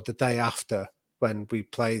the day after, when we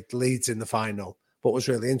played Leeds in the final, what was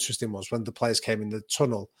really interesting was when the players came in the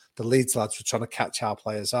tunnel, the Leeds lads were trying to catch our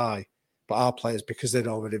players' eye, but our players, because they'd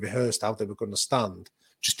already rehearsed how they were going to stand,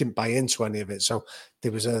 just didn't buy into any of it. So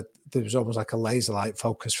there was almost like a laser light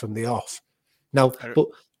focus from the off. Now,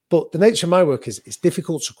 but the nature of my work is it's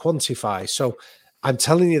difficult to quantify. So I'm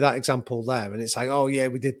telling you that example there, and it's like, oh yeah,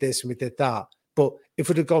 we did this and we did that. But if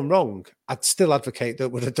it had gone wrong, I'd still advocate that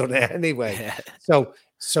we'd have done it anyway. Yeah.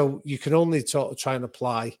 So you can only sort of try and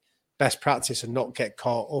apply best practice and not get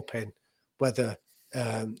caught up in whether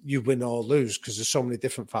you win or lose, because there's so many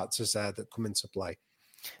different factors there that come into play.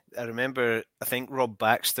 I remember, I think Rob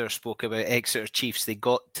Baxter spoke about Exeter Chiefs. They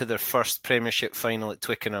got to their first Premiership final at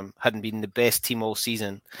Twickenham, hadn't been the best team all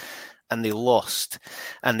season, and they lost.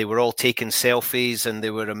 And they were all taking selfies and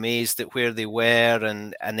they were amazed at where they were.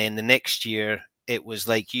 And then the next year, it was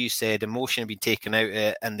like you said, emotion had been taken out of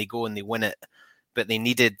it and they go and they win it. But they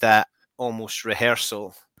needed that almost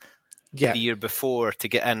rehearsal the year before to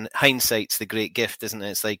get in. Hindsight's the great gift, isn't it?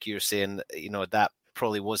 It's like you're saying, that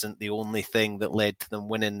probably wasn't the only thing that led to them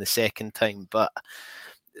winning the second time, but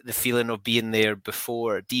the feeling of being there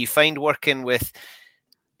before. Do you find working with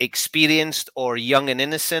experienced or young and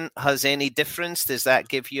innocent has any difference? Does that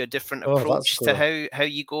give you a different approach to how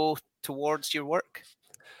you go towards your work?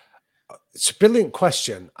 It's a brilliant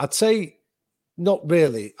question. I'd say not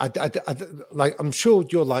really. I'm sure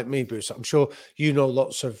you're like me, Bruce. I'm sure you know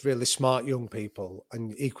lots of really smart young people,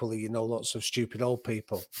 and equally you know lots of stupid old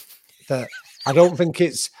people. That I don't think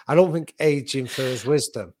age infers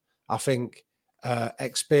wisdom. I think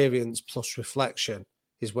experience plus reflection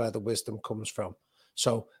is where the wisdom comes from.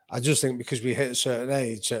 So I just think because we hit a certain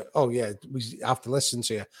age, we have to listen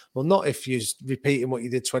to you. Well, not if you're repeating what you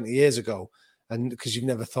did 20 years ago, and because you've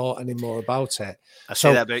never thought any more about it. I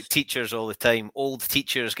say that about teachers all the time. Old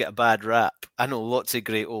teachers get a bad rap. I know lots of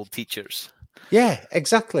great old teachers. Yeah,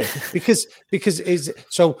 exactly. because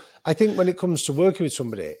so I think when it comes to working with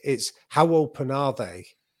somebody, it's how open are they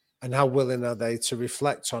and how willing are they to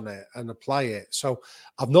reflect on it and apply it. So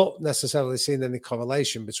I've not necessarily seen any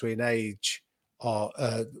correlation between age or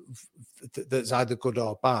that's either good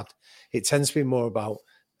or bad. It tends to be more about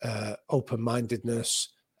open-mindedness,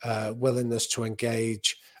 willingness to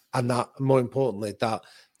engage, and that, more importantly,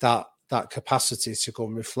 that capacity to go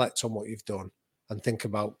and reflect on what you've done and think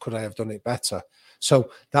about, could I have done it better?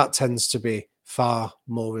 So that tends to be far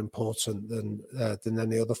more important than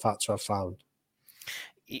any other factor I've found.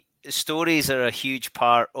 Stories are a huge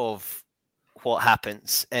part of what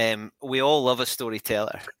happens. We all love a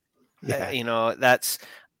storyteller. Yeah.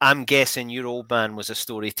 I'm guessing your old man was a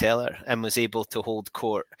storyteller and was able to hold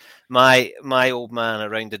court. My old man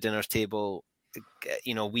around the dinner table,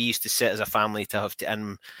 we used to sit as a family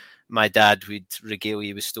and my dad would regale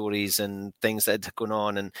you with stories and things that had gone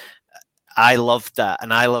on, and I loved that,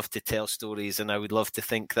 and I love to tell stories, and I would love to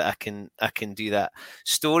think that I can do that.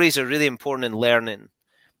 Stories are really important in learning.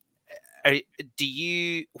 Where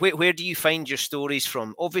do you find your stories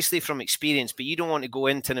from? Obviously from experience, but you don't want to go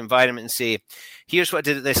into an environment and say, here's what I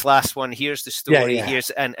did at this last one, here's the story,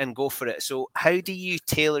 here's and go for it. So how do you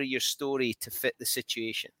tailor your story to fit the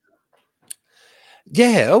situation?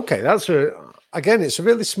 Yeah, okay, it's a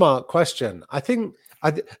really smart question. I think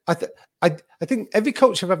every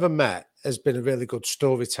coach I've ever met has been a really good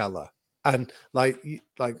storyteller, and like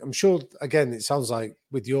I'm sure, again, it sounds like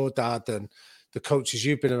with your dad and the coaches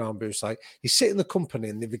you've been around, Bruce, like you sit in the company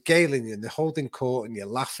and they're regaling you and they're holding court and you're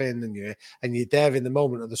laughing and you're there in the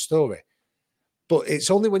moment of the story. But it's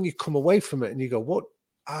only when you come away from it and you go, what?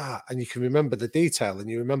 And you can remember the detail and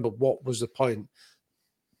you remember what was the point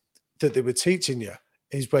that they were teaching you,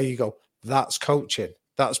 is where you go, that's coaching.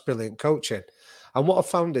 That's brilliant coaching. And what I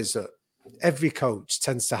found is that every coach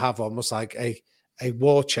tends to have almost like a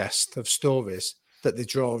war chest of stories that they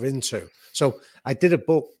draw into. So I did a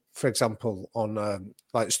book, for example, on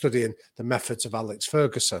studying the methods of Alex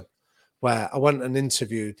Ferguson, where I went and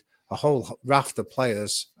interviewed a whole raft of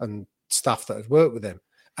players and staff that had worked with him.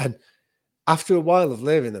 And after a while of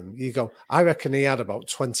learning them, you go, I reckon he had about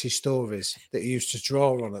 20 stories that he used to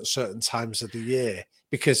draw on at certain times of the year,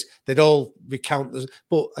 because they'd all recount.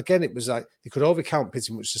 But again, it was like they could all recount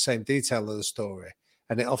pretty much the same detail of the story.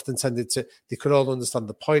 And it often tended to, they could all understand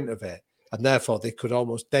the point of it. And therefore, they could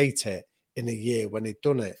almost date it in a year when he'd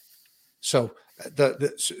done it. So,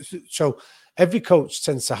 so every coach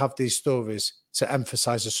tends to have these stories to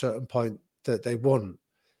emphasize a certain point that they want.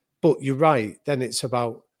 But you're right, then it's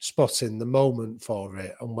about spotting the moment for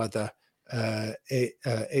it and whether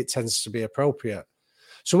it tends to be appropriate.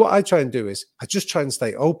 So what I try and do is I just try and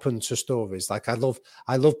stay open to stories. Like I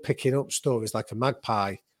love picking up stories like a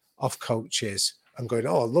magpie of coaches and going,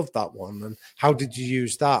 oh, I love that one. And how did you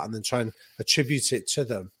use that? And then try and attribute it to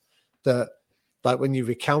them. That, like when you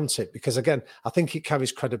recount it, because again, I think it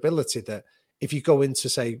carries credibility that if you go into,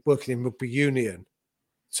 say, working in rugby union.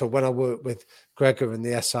 So when I worked with Gregor and the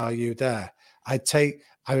SRU there, I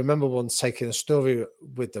remember once taking a story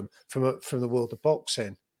with them from the world of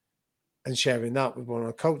boxing and sharing that with one of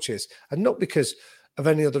the coaches. And not because of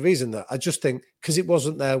any other reason, that I just think because it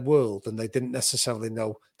wasn't their world and they didn't necessarily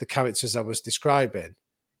know the characters I was describing,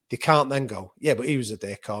 they can't then go, yeah, but he was a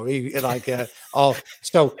dick, or he like,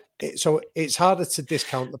 so it's harder to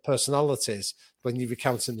discount the personalities when you're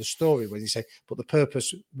recounting the story, when you say, but the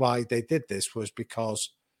purpose why they did this was because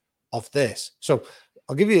of this. So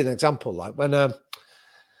I'll give you an example. Like when I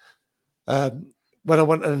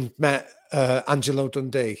went and met Angelo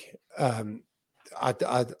Dundee, I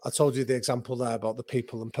told you the example there about the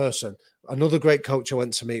people and person. Another great coach I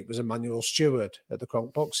went to meet was Emmanuel Stewart at the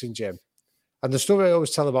Cronk Boxing Gym. And the story I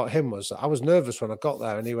always tell about him was that I was nervous when I got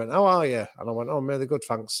there, and he went, how are you? And I went, oh, I'm really good,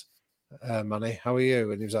 thanks, Manny. How are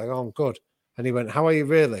you? And he was like, oh, I'm good. And he went, how are you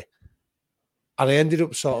really? And I ended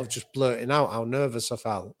up sort of just blurting out how nervous I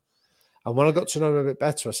felt. And when I got to know him a bit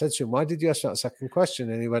better, I said to him, why did you ask that second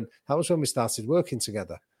question? And he went, that was when we started working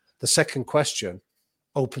together. The second question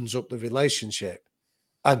opens up the relationship.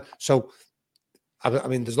 And so, I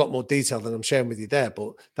mean, there's a lot more detail than I'm sharing with you there,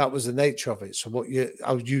 but that was the nature of it. So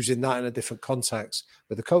I was using that in a different context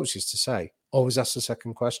with the coaches to say, always ask the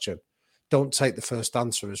second question. Don't take the first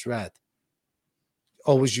answer as read.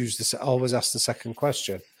 Always ask the second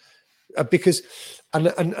question. Because,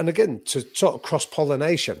 and again, to sort of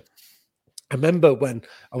cross-pollination, I remember when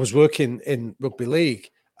I was working in rugby league,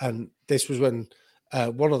 and this was when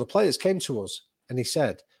one of the players came to us and he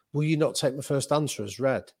said, will you not take my first answer as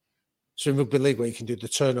read? So in rugby league, where you can do the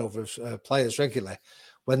turnover of players regularly,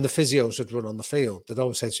 when the physios would run on the field, they'd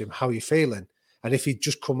always say to him, how are you feeling? And if he'd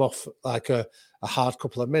just come off like a hard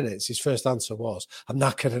couple of minutes, his first answer was, I'm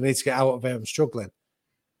knackered, I need to get out of here, I'm struggling.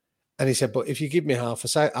 And he said, but if you give me half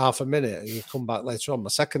a minute and you come back later on, my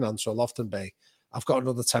second answer will often be, I've got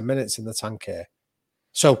another 10 minutes in the tank here.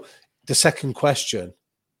 So the second question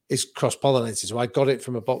is cross-pollinated. So I got it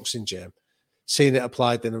from a boxing gym, seeing it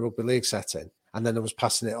applied in a rugby league setting. and then I was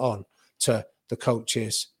passing it on to the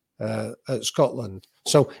coaches at Scotland.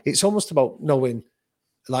 So it's almost about knowing,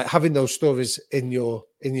 like having those stories in your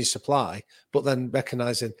supply, but then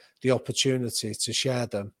recognizing the opportunity to share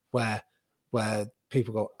them where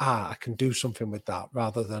people go, I can do something with that,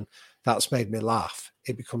 rather than that's made me laugh.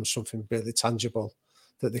 It becomes something really tangible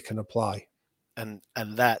that they can apply. And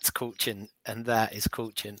that's coaching, and that is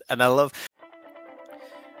coaching. And I love,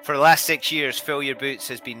 for the last 6 years, Fill Your Boots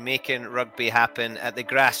has been making rugby happen at the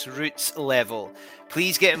grassroots level.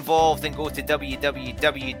 Please get involved and go to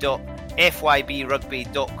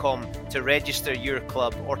www.fybrugby.com to register your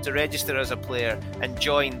club or to register as a player and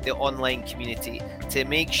join the online community to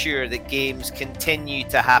make sure that games continue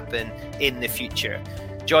to happen in the future.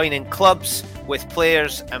 Join in clubs with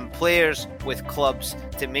players and players with clubs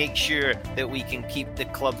to make sure that we can keep the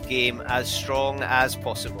club game as strong as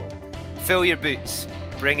possible. Fill Your Boots,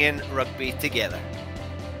 bringing rugby together.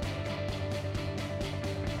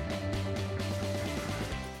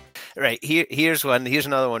 Right, here's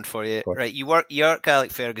another one for you. Right, you work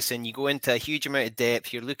Alec Ferguson, you go into a huge amount of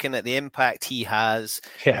depth, you're looking at the impact he has.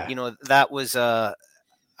 Yeah. You know, that was an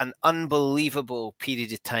unbelievable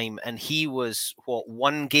period of time, and he was,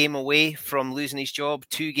 1 game away from losing his job,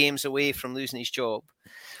 2 games away from losing his job.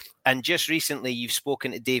 And just recently you've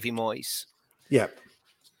spoken to Davy Moyes. Yeah.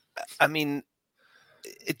 I mean,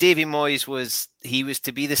 Davy Moyes was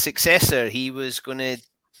to be the successor. He was going to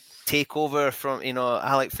take over from,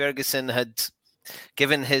 Alec Ferguson had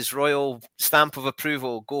given his royal stamp of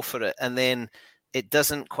approval, go for it, and then it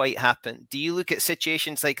doesn't quite happen. Do you look at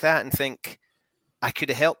situations like that and think, I could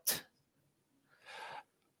have helped?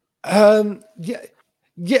 Yeah.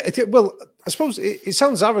 Well, I suppose it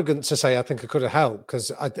sounds arrogant to say I think I could have helped,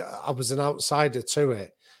 because I was an outsider to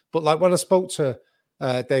it. But like when I spoke to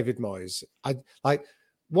David Moyes,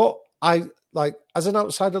 as an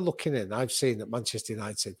outsider looking in, I've seen at Manchester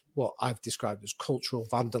United what I've described as cultural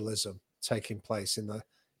vandalism taking place in the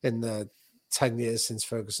 10 years since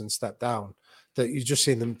Ferguson stepped down. That you've just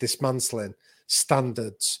seen them dismantling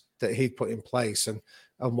standards that he'd put in place, and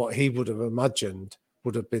what he would have imagined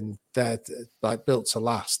would have been there, built to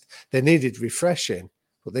last. They needed refreshing,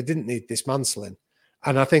 but they didn't need dismantling.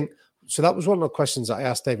 And I think, so that was one of the questions that I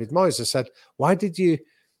asked David Moyes. I said, why did you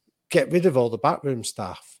get rid of all the backroom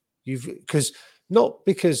staff? Because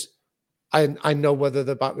I know whether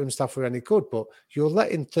the backroom staff were any good, but you're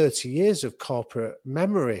letting 30 years of corporate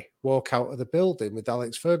memory walk out of the building with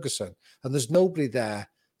Alex Ferguson, and there's nobody there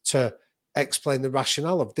to explain the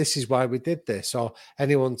rationale of this is why we did this, or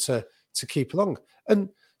anyone to keep along. And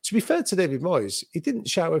to be fair to David Moyes, he didn't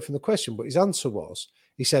shy away from the question, but his answer was,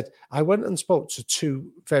 he said, I went and spoke to 2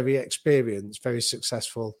 very experienced, very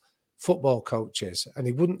successful football coaches, and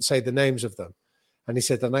he wouldn't say the names of them. And he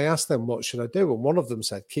said, and I asked them, what should I do? And one of them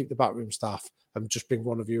said, keep the backroom staff and just bring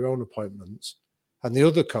one of your own appointments. And the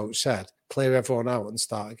other coach said, clear everyone out and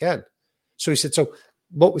start again. So he said, so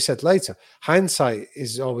what we said later, hindsight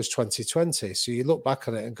is always 2020. So you look back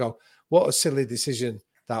on it and go, what a silly decision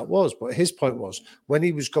that was. But his point was, when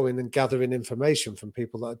he was going and gathering information from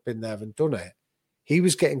people that had been there and done it, he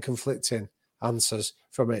was getting conflicting answers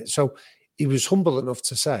from it. So he was humble enough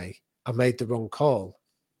to say, I made the wrong call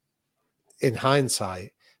in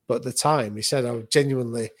hindsight. But at the time, he said, I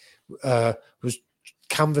genuinely was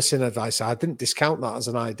canvassing advice. I didn't discount that as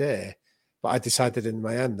an idea, but I decided in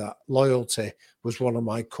my end that loyalty was one of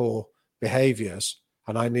my core behaviours,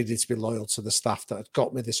 and I needed to be loyal to the staff that had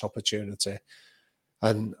got me this opportunity.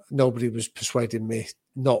 And nobody was persuading me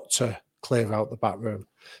not to clear out the back room.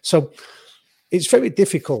 So it's very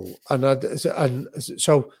difficult. And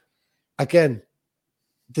so, again,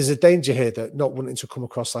 there's a danger here that not wanting to come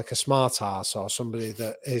across like a smart ass or somebody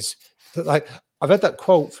that is like, I've read that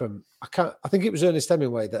quote from, I think it was Ernest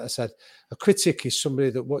Hemingway that I said, a critic is somebody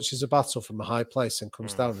that watches a battle from a high place and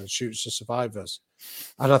comes down and shoots the survivors.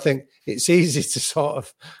 And I think it's easy to sort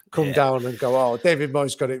of come down and go, oh, David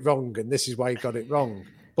Moyes got it wrong and this is why he got it wrong.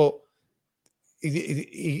 But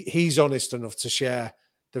he's honest enough to share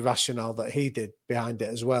the rationale that he did behind it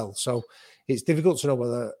as well. So it's difficult to know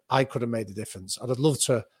whether I could have made a difference. I'd have loved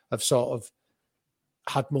to have sort of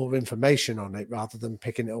had more information on it rather than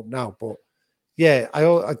picking it up now. But yeah, I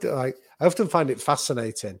often find it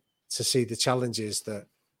fascinating to see the challenges that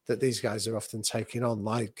these guys are often taking on,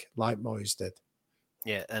 like Moyes did.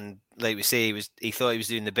 Yeah, and like we say, he thought he was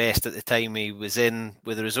doing the best at the time he was in,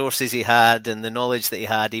 with the resources he had and the knowledge that he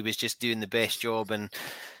had. He was just doing the best job. And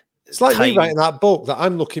it's like me writing that book that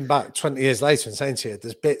I'm looking back 20 years later and saying to you,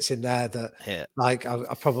 there's bits in there that like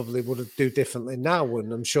I probably would have do differently now,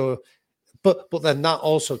 and I'm sure. But then that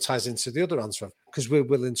also ties into the other answer, because we're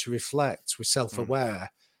willing to reflect, we're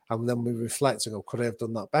self-aware, and then we reflect and go, could I have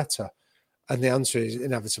done that better? And the answer is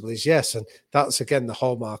inevitably is yes. And that's, again, the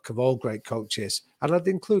hallmark of all great coaches. And I'd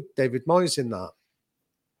include David Moyes in that.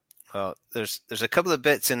 Well, there's a couple of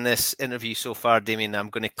bits in this interview so far, Damien, I'm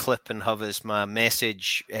going to clip and have as my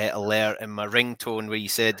message alert and my ringtone where you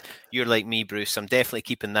said, you're like me, Bruce. I'm definitely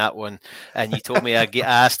keeping that one. And you told me I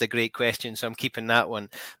asked a great question, so I'm keeping that one.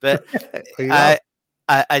 But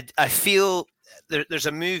I feel there's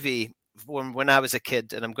a movie when I was a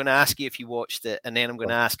kid, and I'm going to ask you if you watched it, and then I'm going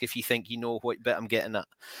to ask if you think you know what bit I'm getting at.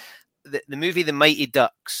 The movie The Mighty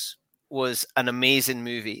Ducks was an amazing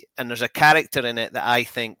movie, and there's a character in it that I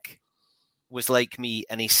think was like me,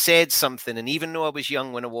 and he said something, and even though I was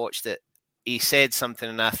young when I watched it, he said something,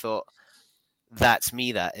 and I thought, that's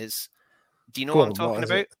me, that is. Do you know what I'm talking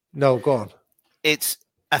about? No, go on.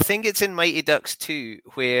 I think it's in Mighty Ducks 2,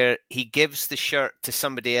 where he gives the shirt to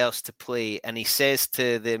somebody else to play, and he says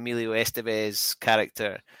to the Emilio Estevez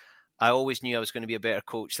character, I always knew I was going to be a better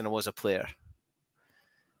coach than I was a player.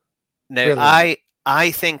 Now, really?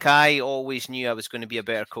 I think I always knew I was going to be a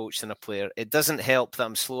better coach than a player. It doesn't help that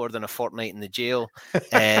I'm slower than a fortnight in the jail.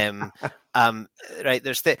 Right,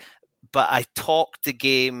 but I talked the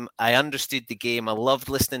game. I understood the game. I loved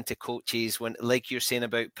listening to coaches when, like you're saying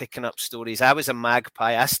about picking up stories. I was a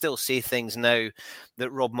magpie. I still say things now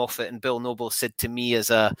that Rob Moffat and Bill Noble said to me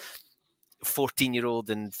as a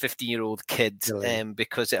 14-year-old and 15-year-old kid,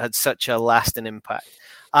 because it had such a lasting impact.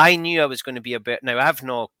 I knew I was going to be a better. Now, I've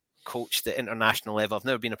not coached at international level. I've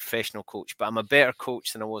never been a professional coach, but I'm a better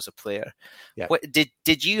coach than I was a player. Yeah.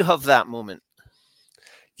 Did you have that moment?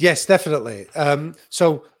 Yes, definitely.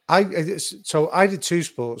 So I did two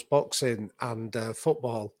sports, boxing and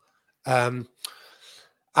football. The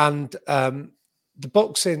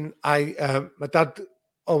boxing, my dad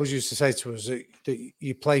always used to say to us that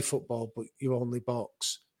you play football, but you only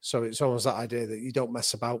box. So it's almost that idea that you don't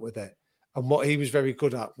mess about with it. And what he was very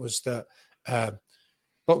good at was that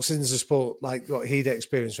boxing is a sport like what he'd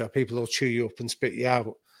experienced, where people will chew you up and spit you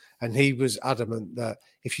out. And he was adamant that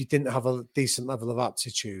if you didn't have a decent level of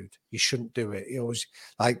aptitude, you shouldn't do it. He always,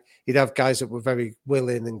 he'd have guys that were very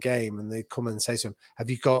willing and game, and they'd come and say to him,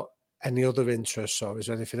 have you got any other interests, or is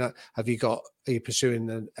there anything else? Are you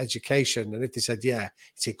pursuing an education? And if they said, yeah,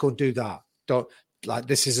 he'd say, go and do that.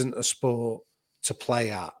 This isn't a sport to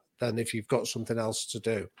play at. Then if you've got something else to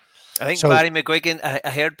do. I think Barry McGuigan, I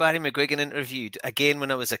heard Barry McGuigan interviewed again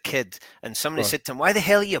when I was a kid, and somebody said to him, why the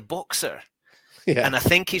hell are you a boxer? Yeah. And I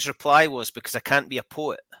think his reply was, because I can't be a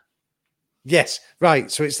poet. Yes, right.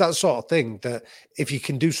 So it's that sort of thing that if you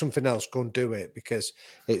can do something else, go and do it, because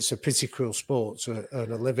it's a pretty cruel sport to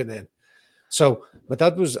earn a living in. So my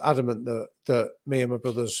dad was adamant that me and my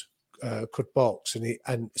brothers could box,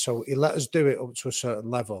 and so he let us do it up to a certain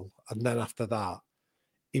level, and then after that,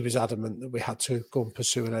 he was adamant that we had to go and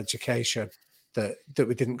pursue an education, that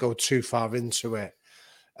we didn't go too far into it.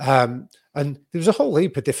 And there was a whole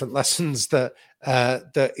heap of different lessons that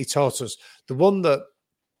he taught us. The one that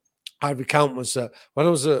I recount was when I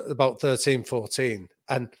was about 13, 14.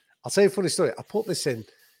 And I'll tell you a funny story. I put this in.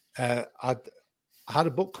 I had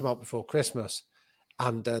a book come out before Christmas,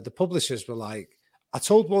 and the publishers were like, I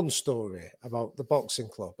told one story about the boxing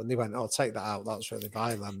club, and they went, "Oh, take that out. That's really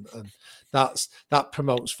violent, and that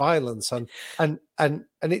promotes violence." And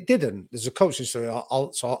it didn't. There's a coaching story.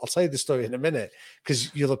 I'll tell you the story in a minute, because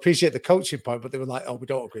you'll appreciate the coaching point. But they were like, "Oh, we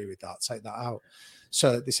don't agree with that. Take that out."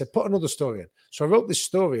 So they said, "Put another story in." So I wrote this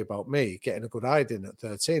story about me getting a good hiding at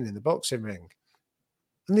 13 in the boxing ring,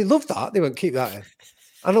 and they loved that. They went, "Keep that in."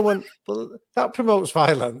 And I went, well, that promotes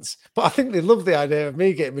violence. But I think they love the idea of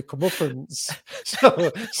me getting my comeuppance.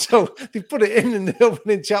 So they put it in the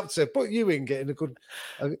opening chapter, put you in getting a good...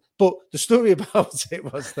 But the story about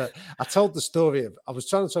it was that I told the story of... I was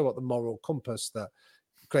trying to talk about the moral compass that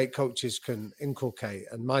great coaches can inculcate.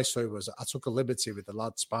 And my story was I took a liberty with the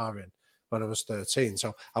lad sparring when I was 13.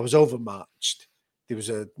 So I was overmatched. He was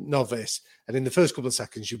a novice. And in the first couple of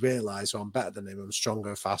seconds, you realise, I'm better than him. I'm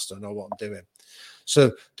stronger, faster, I know what I'm doing.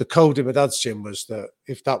 So the code in my dad's gym was that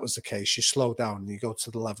if that was the case, you slow down and you go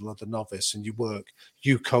to the level of the novice and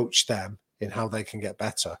you coach them in how they can get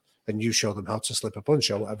better, and you show them how to slip a punch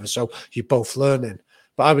or whatever. So you're both learning.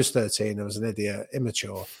 But I was 13, I was an idiot,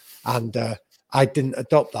 immature, and I didn't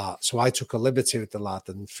adopt that. So I took a liberty with the lad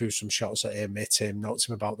and threw some shots at him, hit him, knocked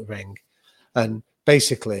him about the ring, and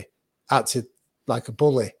basically acted like a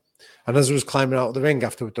bully. And as I was climbing out of the ring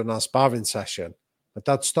after we'd done our sparring session, my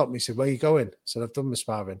dad stopped me. He said, "Where are you going?" I said, "I've done my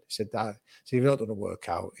sparring." He said, "You've not done a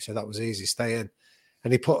workout." He said, "That was easy, stay in."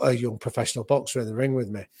 And he put a young professional boxer in the ring with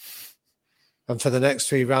me. And for the next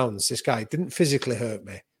 3 rounds, this guy didn't physically hurt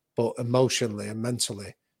me, but emotionally and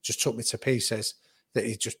mentally just took me to pieces. that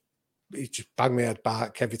he just banged my head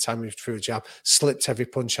back every time he threw a jab, slipped every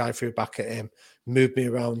punch I threw back at him, moved me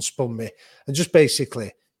around, spun me, and just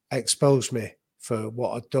basically exposed me for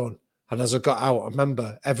what I'd done. And as I got out, I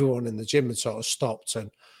remember everyone in the gym had sort of stopped,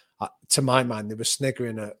 and to my mind, they were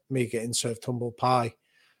sniggering at me getting served humble pie.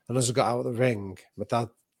 And as I got out of the ring, my dad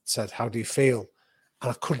said, "How do you feel?"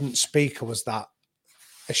 And I couldn't speak. I was that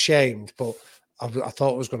ashamed, but I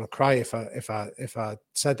thought I was going to cry if I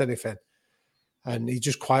said anything. And he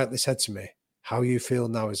just quietly said to me, "How you feel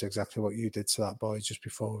now is exactly what you did to that boy just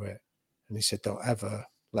before it." And he said, "Don't ever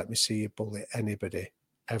let me see you bully anybody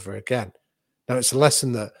ever again." Now, it's a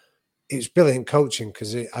lesson that it's brilliant coaching,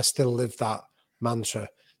 because I still live that mantra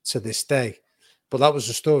to this day. But that was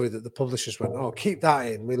a story that the publishers went, "Oh, keep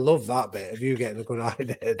that in. We love that bit of you getting a good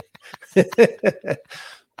idea."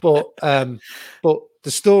 But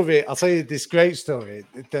the story, I'll tell you this great story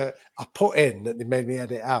that I put in that they made me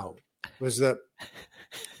edit out, was that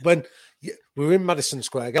when we were in Madison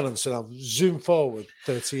Square Garden, so I'll zoom forward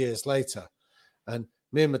 30 years later, and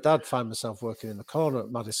me and my dad find myself working in the corner at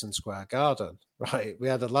Madison Square Garden, right? We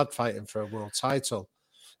had a lad fighting for a world title,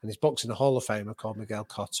 and he's boxing a Hall of Famer called Miguel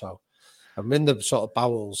Cotto. I'm in the sort of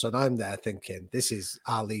bowels, and I'm there thinking, this is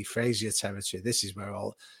Ali Frazier territory. This is where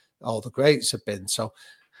all the greats have been. So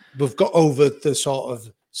we've got over the sort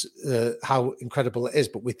of how incredible it is,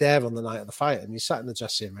 but we're there on the night of the fight, and you sat in the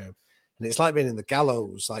dressing room, and it's like being in the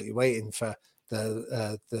gallows, like you're waiting for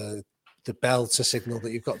the bell to signal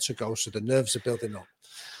that you've got to go, so the nerves are building up.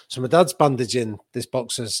 So my dad's bandaging this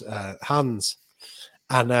boxer's hands,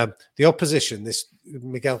 and the opposition, this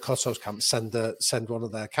Miguel Cotto's camp, send one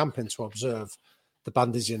of their camp in to observe the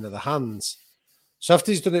bandaging of the hands. So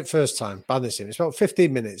after he's done it first time, bandaging, it's about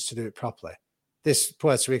 15 minutes to do it properly. This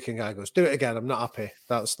Puerto Rican guy goes, "Do it again. I'm not happy.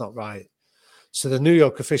 That's not right." So the New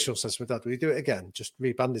York official says to my dad, "Will you do it again? Just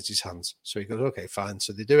re-bandage his hands." So he goes, "Okay, fine."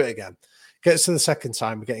 So they do it again. Gets to the second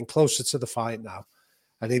time. We're getting closer to the fight now.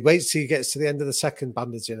 And he waits till he gets to the end of the second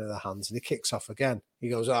bandaging of the hands, and he kicks off again. He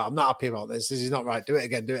goes, "Oh, I'm not happy about this. This is not right. Do it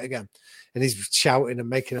again. Do it again." And he's shouting and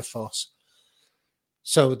making a fuss.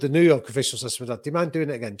 So the New York official says to my dad, "Do you mind doing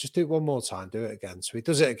it again? Just do it one more time. Do it again." So he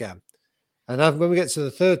does it again. And when we get to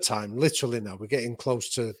the third time, literally now, we're getting close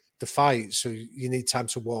to the fight. So you need time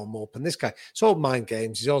to warm up. And this guy, it's all mind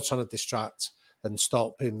games. He's all trying to distract and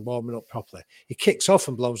stop him warming up properly. He kicks off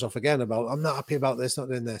and blows off again about, "I'm not happy about this, not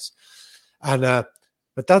doing this." And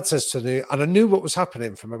my dad says to me, and I knew what was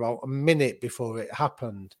happening from about a minute before it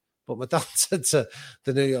happened. But my dad said to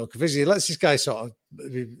the New York official, he lets this guy sort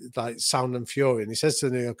of like sound and fury. And he says to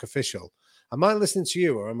the New York official, "Am I listening to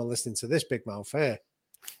you, or am I listening to this big mouth here?"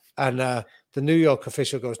 And the New York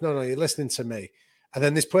official goes, no, you're listening to me. And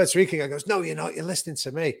then this Puerto Rican guy goes, "No, you're not. You're listening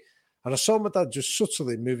to me." And I saw my dad just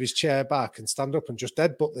subtly move his chair back and stand up and just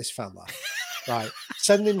headbutt this fella. Right.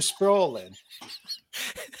 Send him sprawling.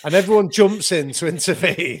 And everyone jumps in to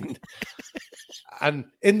intervene. And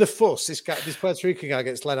in the fuss, this Puerto Rican guy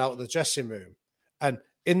gets led out of the dressing room. And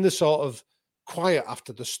in the sort of quiet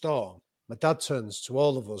after the storm, my dad turns to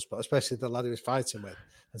all of us, but especially the lad he was fighting with,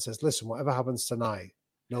 and says, "Listen, whatever happens tonight,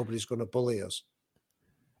 nobody's going to bully us."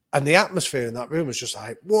 And the atmosphere in that room was just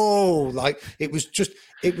like, whoa, like it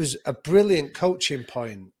was a brilliant coaching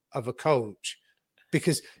point of a coach,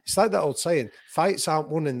 because it's like that old saying, fights aren't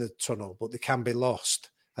won in the tunnel, but they can be lost.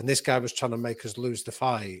 And this guy was trying to make us lose the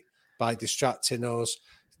fight by distracting us,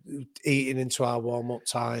 eating into our warm-up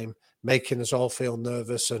time, making us all feel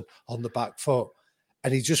nervous and on the back foot.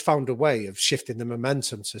 And he just found a way of shifting the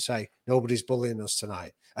momentum to say, nobody's bullying us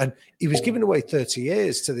tonight. And he was giving away 30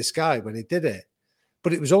 years to this guy when he did it.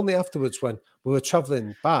 But it was only afterwards when we were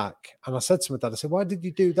traveling back, and I said to my dad, I said, "Why did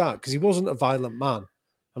you do that?" Because he wasn't a violent man.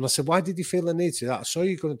 And I said, "Why did you feel the need to do that? I saw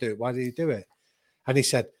you going to do it. Why did you do it?" And he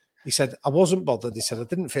said, "I wasn't bothered." He said, "I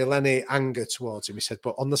didn't feel any anger towards him." He said,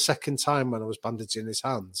 "But on the second time when I was bandaging his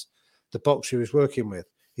hands, the boxer he was working with,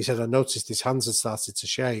 he said, I noticed his hands had started to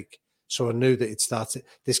shake. So I knew that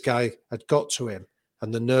this guy had got to him,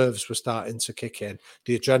 and the nerves were starting to kick in.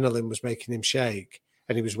 The adrenaline was making him shake,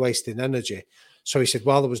 and he was wasting energy." So he said,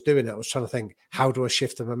 while I was doing it, I was trying to think, how do I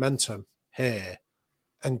shift the momentum here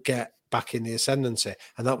and get back in the ascendancy?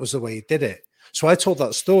 And that was the way he did it. So I told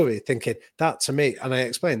that story thinking that to me, and I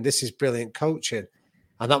explained, this is brilliant coaching.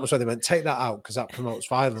 And that was when they went, take that out because that promotes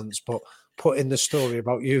violence, but put in the story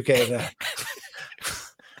about you getting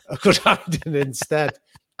a good hiding instead,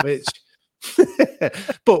 which...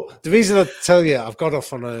 But the reason I tell you I've got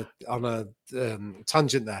off on a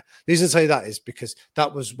tangent there, the reason I tell you that is because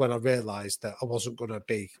that was when I realised that I wasn't going to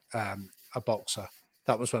be a boxer.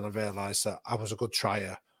 That was when I realised that I was a good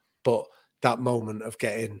trier, but that moment of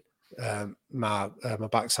getting my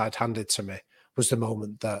backside handed to me was the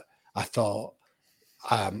moment that I thought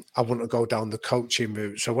I want to go down the coaching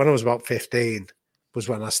route. So when I was about 15 was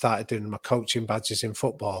when I started doing my coaching badges in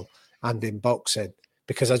football and in boxing,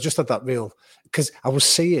 because I just had that because I was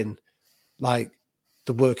seeing like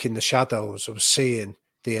the work in the shadows. I was seeing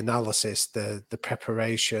the analysis, the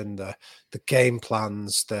preparation, the game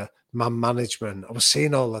plans, the man management. I was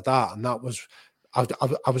seeing all of that, and that was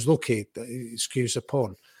I was lucky, excuse the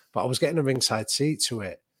pun, but I was getting a ringside seat to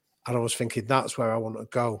it, and I was thinking that's where I want to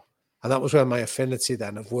go, and that was where my affinity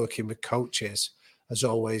then of working with coaches has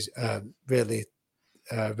always really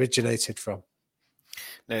originated from.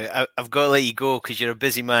 Now, I've got to let you go because you're a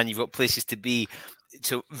busy man. You've got places to be.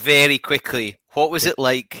 So very quickly, what was it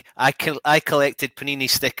like? I collected Panini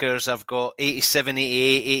stickers. I've got 87,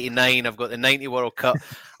 88, 89. I've got the 90 World Cup.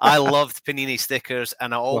 I loved Panini stickers,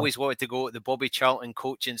 and I always wanted to go to the Bobby Charlton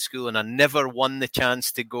coaching school, and I never won the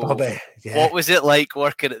chance to go. Bobby, yeah. What was it like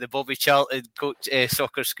working at the Bobby Charlton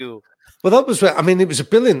soccer school? Well, that was, I mean, it was a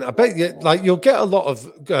brilliant. I bet you, like, you'll get a lot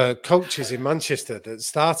of coaches in Manchester that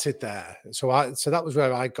started there. So that was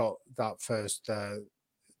where I got that first,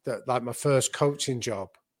 like my first coaching job.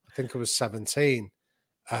 I think I was 17.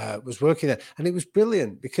 Was working there, and it was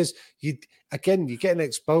brilliant because you get an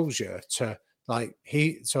exposure to like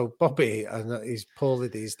So Bobby, and he's poorly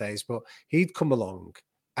these days, but he'd come along,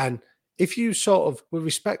 and if you sort of were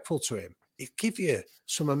respectful to him, he'd give you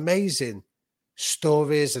some amazing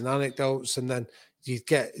stories and anecdotes, and then you'd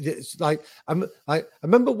get like I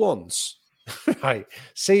remember once, right,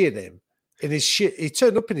 seeing him in his shit. He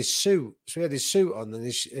turned up in his suit, so he had his suit on and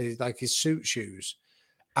his suit shoes,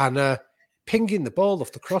 and pinging the ball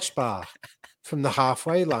off the crossbar from the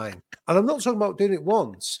halfway line. And I'm not talking about doing it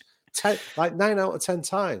once, 9 out of 10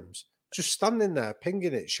 times, just standing there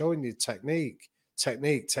pinging it, showing you technique,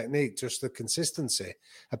 just the consistency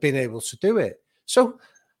of being able to do it. So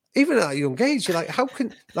even at a young age, you're like, how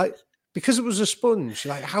can, like, because it was a sponge,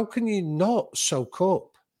 like, how can you not soak up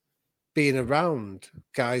being around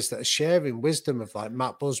guys that are sharing wisdom of like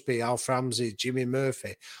Matt Busby, Alf Ramsey, Jimmy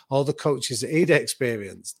Murphy, all the coaches that he'd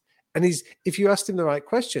experienced? And if you asked him the right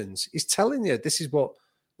questions, he's telling you this is what,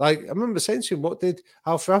 like, I remember saying to him, what did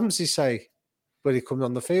Alf Ramsey say when he come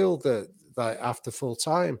on the field like after full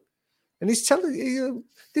time? And he's telling you,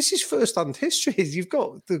 this is first-hand history. You've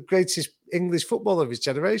got the greatest English footballer of his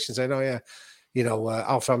generation saying, oh, yeah,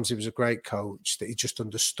 Alf Ramsey was a great coach, that he just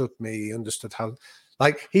understood me. He understood how,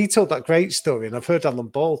 like, he told that great story, and I've heard Alan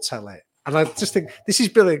Ball tell it. And I just think this is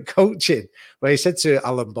brilliant coaching, where he said to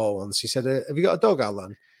Alan Ball once, he said, have you got a dog,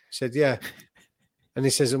 Alan? He said, yeah. And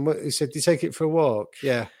he says, do you take it for a walk?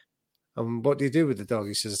 Yeah. And what do you do with the dog?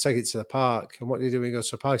 He says, I take it to the park. And what do you do when you go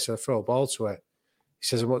to the park? He said, I throw a ball to it. He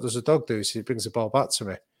says, and what does the dog do? He says, he brings the ball back to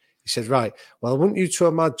me. He said, right, well, I want you to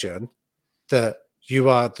imagine that you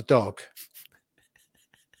are the dog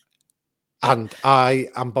and I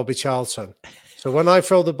am Bobby Charlton. So when I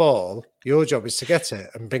throw the ball, your job is to get it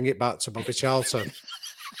and bring it back to Bobby Charlton.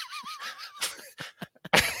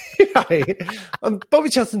 Right? And Bobby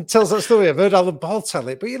Charlton tells that story. I've heard Alan Ball tell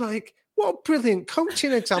it, but you're like, what a brilliant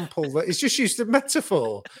coaching example that he's just used a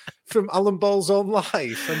metaphor from Alan Ball's own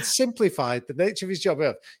life and simplified the nature of his job.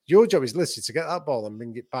 Your job is literally to get that ball and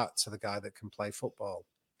bring it back to the guy that can play football.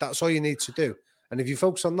 That's all you need to do. And if you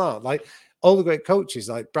focus on that, like all the great coaches,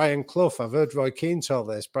 like Brian Clough, I've heard Roy Keane tell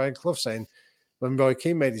this. Brian Clough saying, when Roy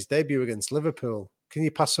Keane made his debut against Liverpool, can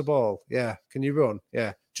you pass the ball? Yeah. Can you run?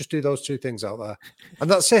 Yeah. Just do those two things out there. And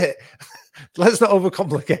that's it. Let's not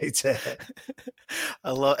overcomplicate it.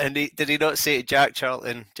 And did he not say to Jack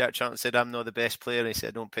Charlton? Jack Charlton said, I'm not the best player. And he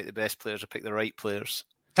said, don't pick the best players, I pick the right players.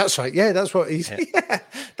 That's right. Yeah, that's what he said. Yeah,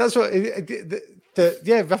 that's what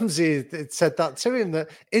Ramsey said that to him. That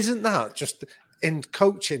isn't that just in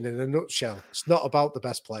coaching in a nutshell? It's not about the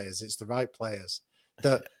best players, it's the right players.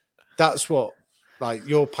 That's what like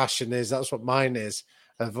your passion is, that's what mine is,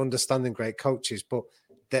 of understanding great coaches. But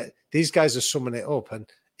these guys are summing it up, and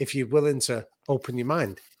if you're willing to open your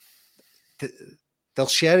mind, they'll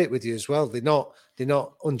share it with you as well. They're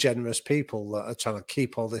not ungenerous people that are trying to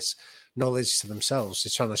keep all this knowledge to themselves.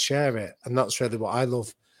 They're trying to share it, and that's really what I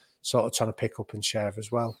love, sort of trying to pick up and share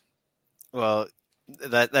as well. Well,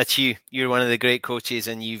 that's you. You're one of the great coaches,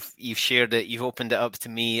 and you've shared it. You've opened it up to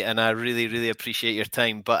me, and I really, really appreciate your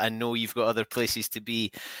time. But I know you've got other places to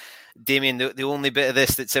be. Damien, the only bit of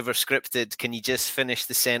this that's ever scripted, can you just finish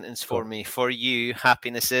the sentence for me? For you,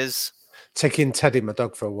 happiness is? Taking Teddy, my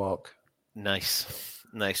dog, for a walk. Nice.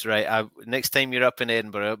 Nice, right. Next time you're up in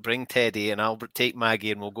Edinburgh, bring Teddy and I'll take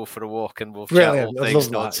Maggie and we'll go for a walk and we'll chat all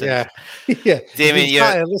things nonsense. Yeah. Damien,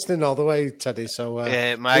 you're listening all the way, Teddy. So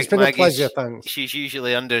it's been a pleasure. Thanks. She's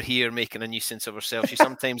usually under here making a nuisance of herself. She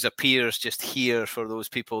sometimes appears just here for those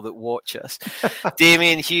people that watch us.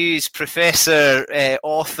 Damien Hughes, professor,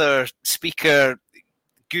 author, speaker,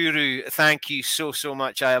 guru, thank you so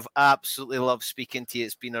much. I have absolutely loved speaking to you.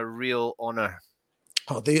 It's been a real honour.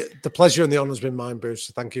 Oh, the pleasure and the honour has been mine, Bruce.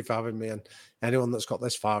 So thank you for having me, and anyone that's got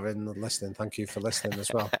this far in and listening, thank you for listening as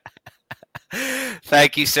well.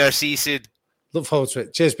 Thank you, sir. See you soon. Look forward to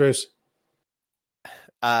it. Cheers, Bruce.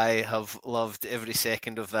 I have loved every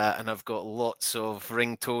second of that, and I've got lots of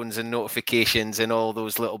ringtones and notifications and all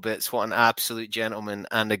those little bits. What an absolute gentleman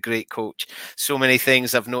and a great coach. So many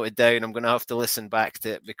things I've noted down. I'm going to have to listen back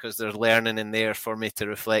to it because there's learning in there for me to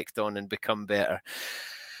reflect on and become better.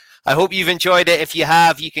 I hope you've enjoyed it. If you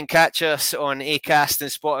have, you can catch us on Acast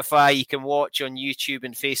and Spotify. You can watch on YouTube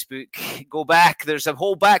and Facebook. Go back. There's a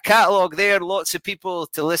whole back catalogue there. Lots of people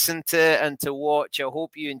to listen to and to watch. I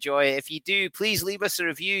hope you enjoy it. If you do, please leave us a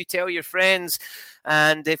review. Tell your friends.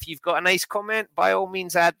 And if you've got a nice comment, by all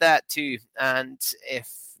means, add that too. And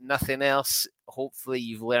if nothing else, hopefully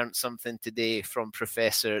you've learned something today from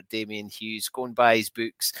Professor Damien Hughes. Go and buy his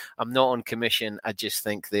books. I'm not on commission. I just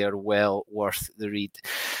think they are well worth the read.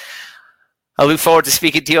 I look forward to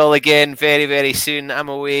speaking to you all again very, very soon. I'm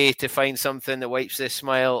away to find something that wipes this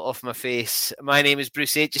smile off my face. My name is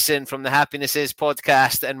Bruce Aitchison from the Happiness Is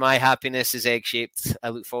podcast, and my happiness is egg-shaped. I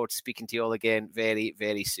look forward to speaking to you all again very,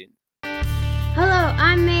 very soon. Hello,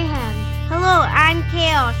 I'm Mayhem. Hello, I'm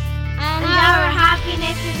Chaos. And our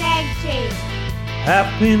happiness is egg-shaped.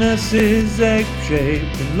 Happiness is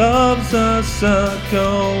egg-shaped and love's a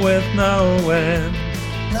circle with no end.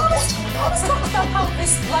 I was talking about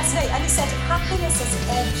Palvis last night and he said happiness is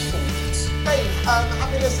egg-shaped. Hey,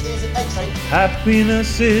 happiness is egg-shaped.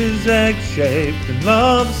 Happiness is egg-shaped and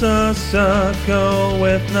love's a circle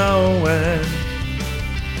with no end.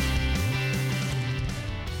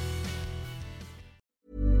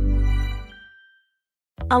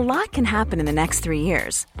 A lot can happen in the next 3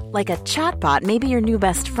 years. Like a chatbot may be your new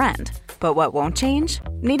best friend. But what won't change?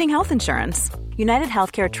 Needing health insurance. United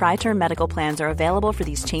Healthcare Tri-Term Medical Plans are available for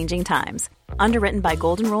these changing times. Underwritten by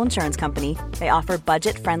Golden Rule Insurance Company, they offer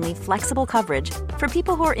budget-friendly, flexible coverage for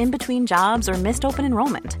people who are in between jobs or missed open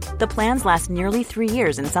enrollment. The plans last nearly 3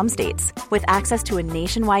 years in some states, with access to a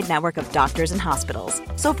nationwide network of doctors and hospitals.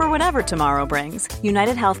 So for whatever tomorrow brings,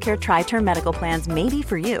 United Healthcare Tri-Term Medical Plans may be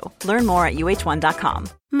for you. Learn more at uh1.com.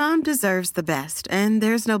 Mom deserves the best, and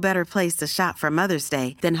there's no better place to shop for Mother's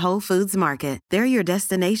Day than Whole Foods Market. They're your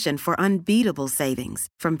destination for unbeatable savings,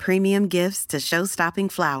 from premium gifts to show-stopping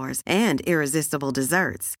flowers and irresistible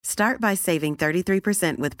desserts. Start by saving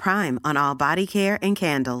 33% with Prime on all body care and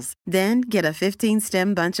candles. Then get a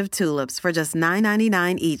 15-stem bunch of tulips for just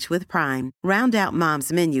 $9.99 each with Prime. Round out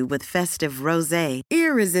Mom's menu with festive rosé,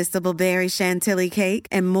 irresistible berry chantilly cake,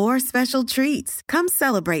 and more special treats. Come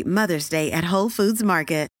celebrate Mother's Day at Whole Foods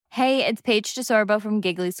Market. Hey, it's Paige DeSorbo from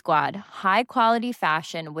Giggly Squad. High quality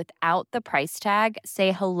fashion without the price tag.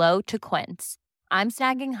 Say hello to Quince. I'm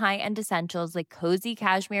snagging high-end essentials like cozy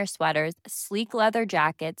cashmere sweaters, sleek leather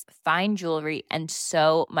jackets, fine jewelry, and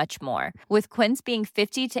so much more. With Quince being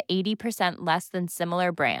 50 to 80% less than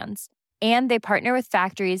similar brands. And they partner with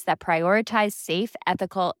factories that prioritize safe,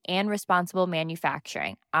 ethical, and responsible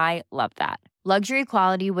manufacturing. I love that. Luxury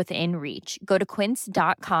quality within reach. Go to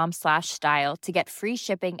quince.com/style to get free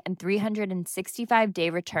shipping and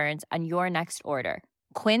 365-day returns on your next order.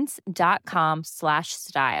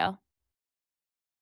 Quince.com/style.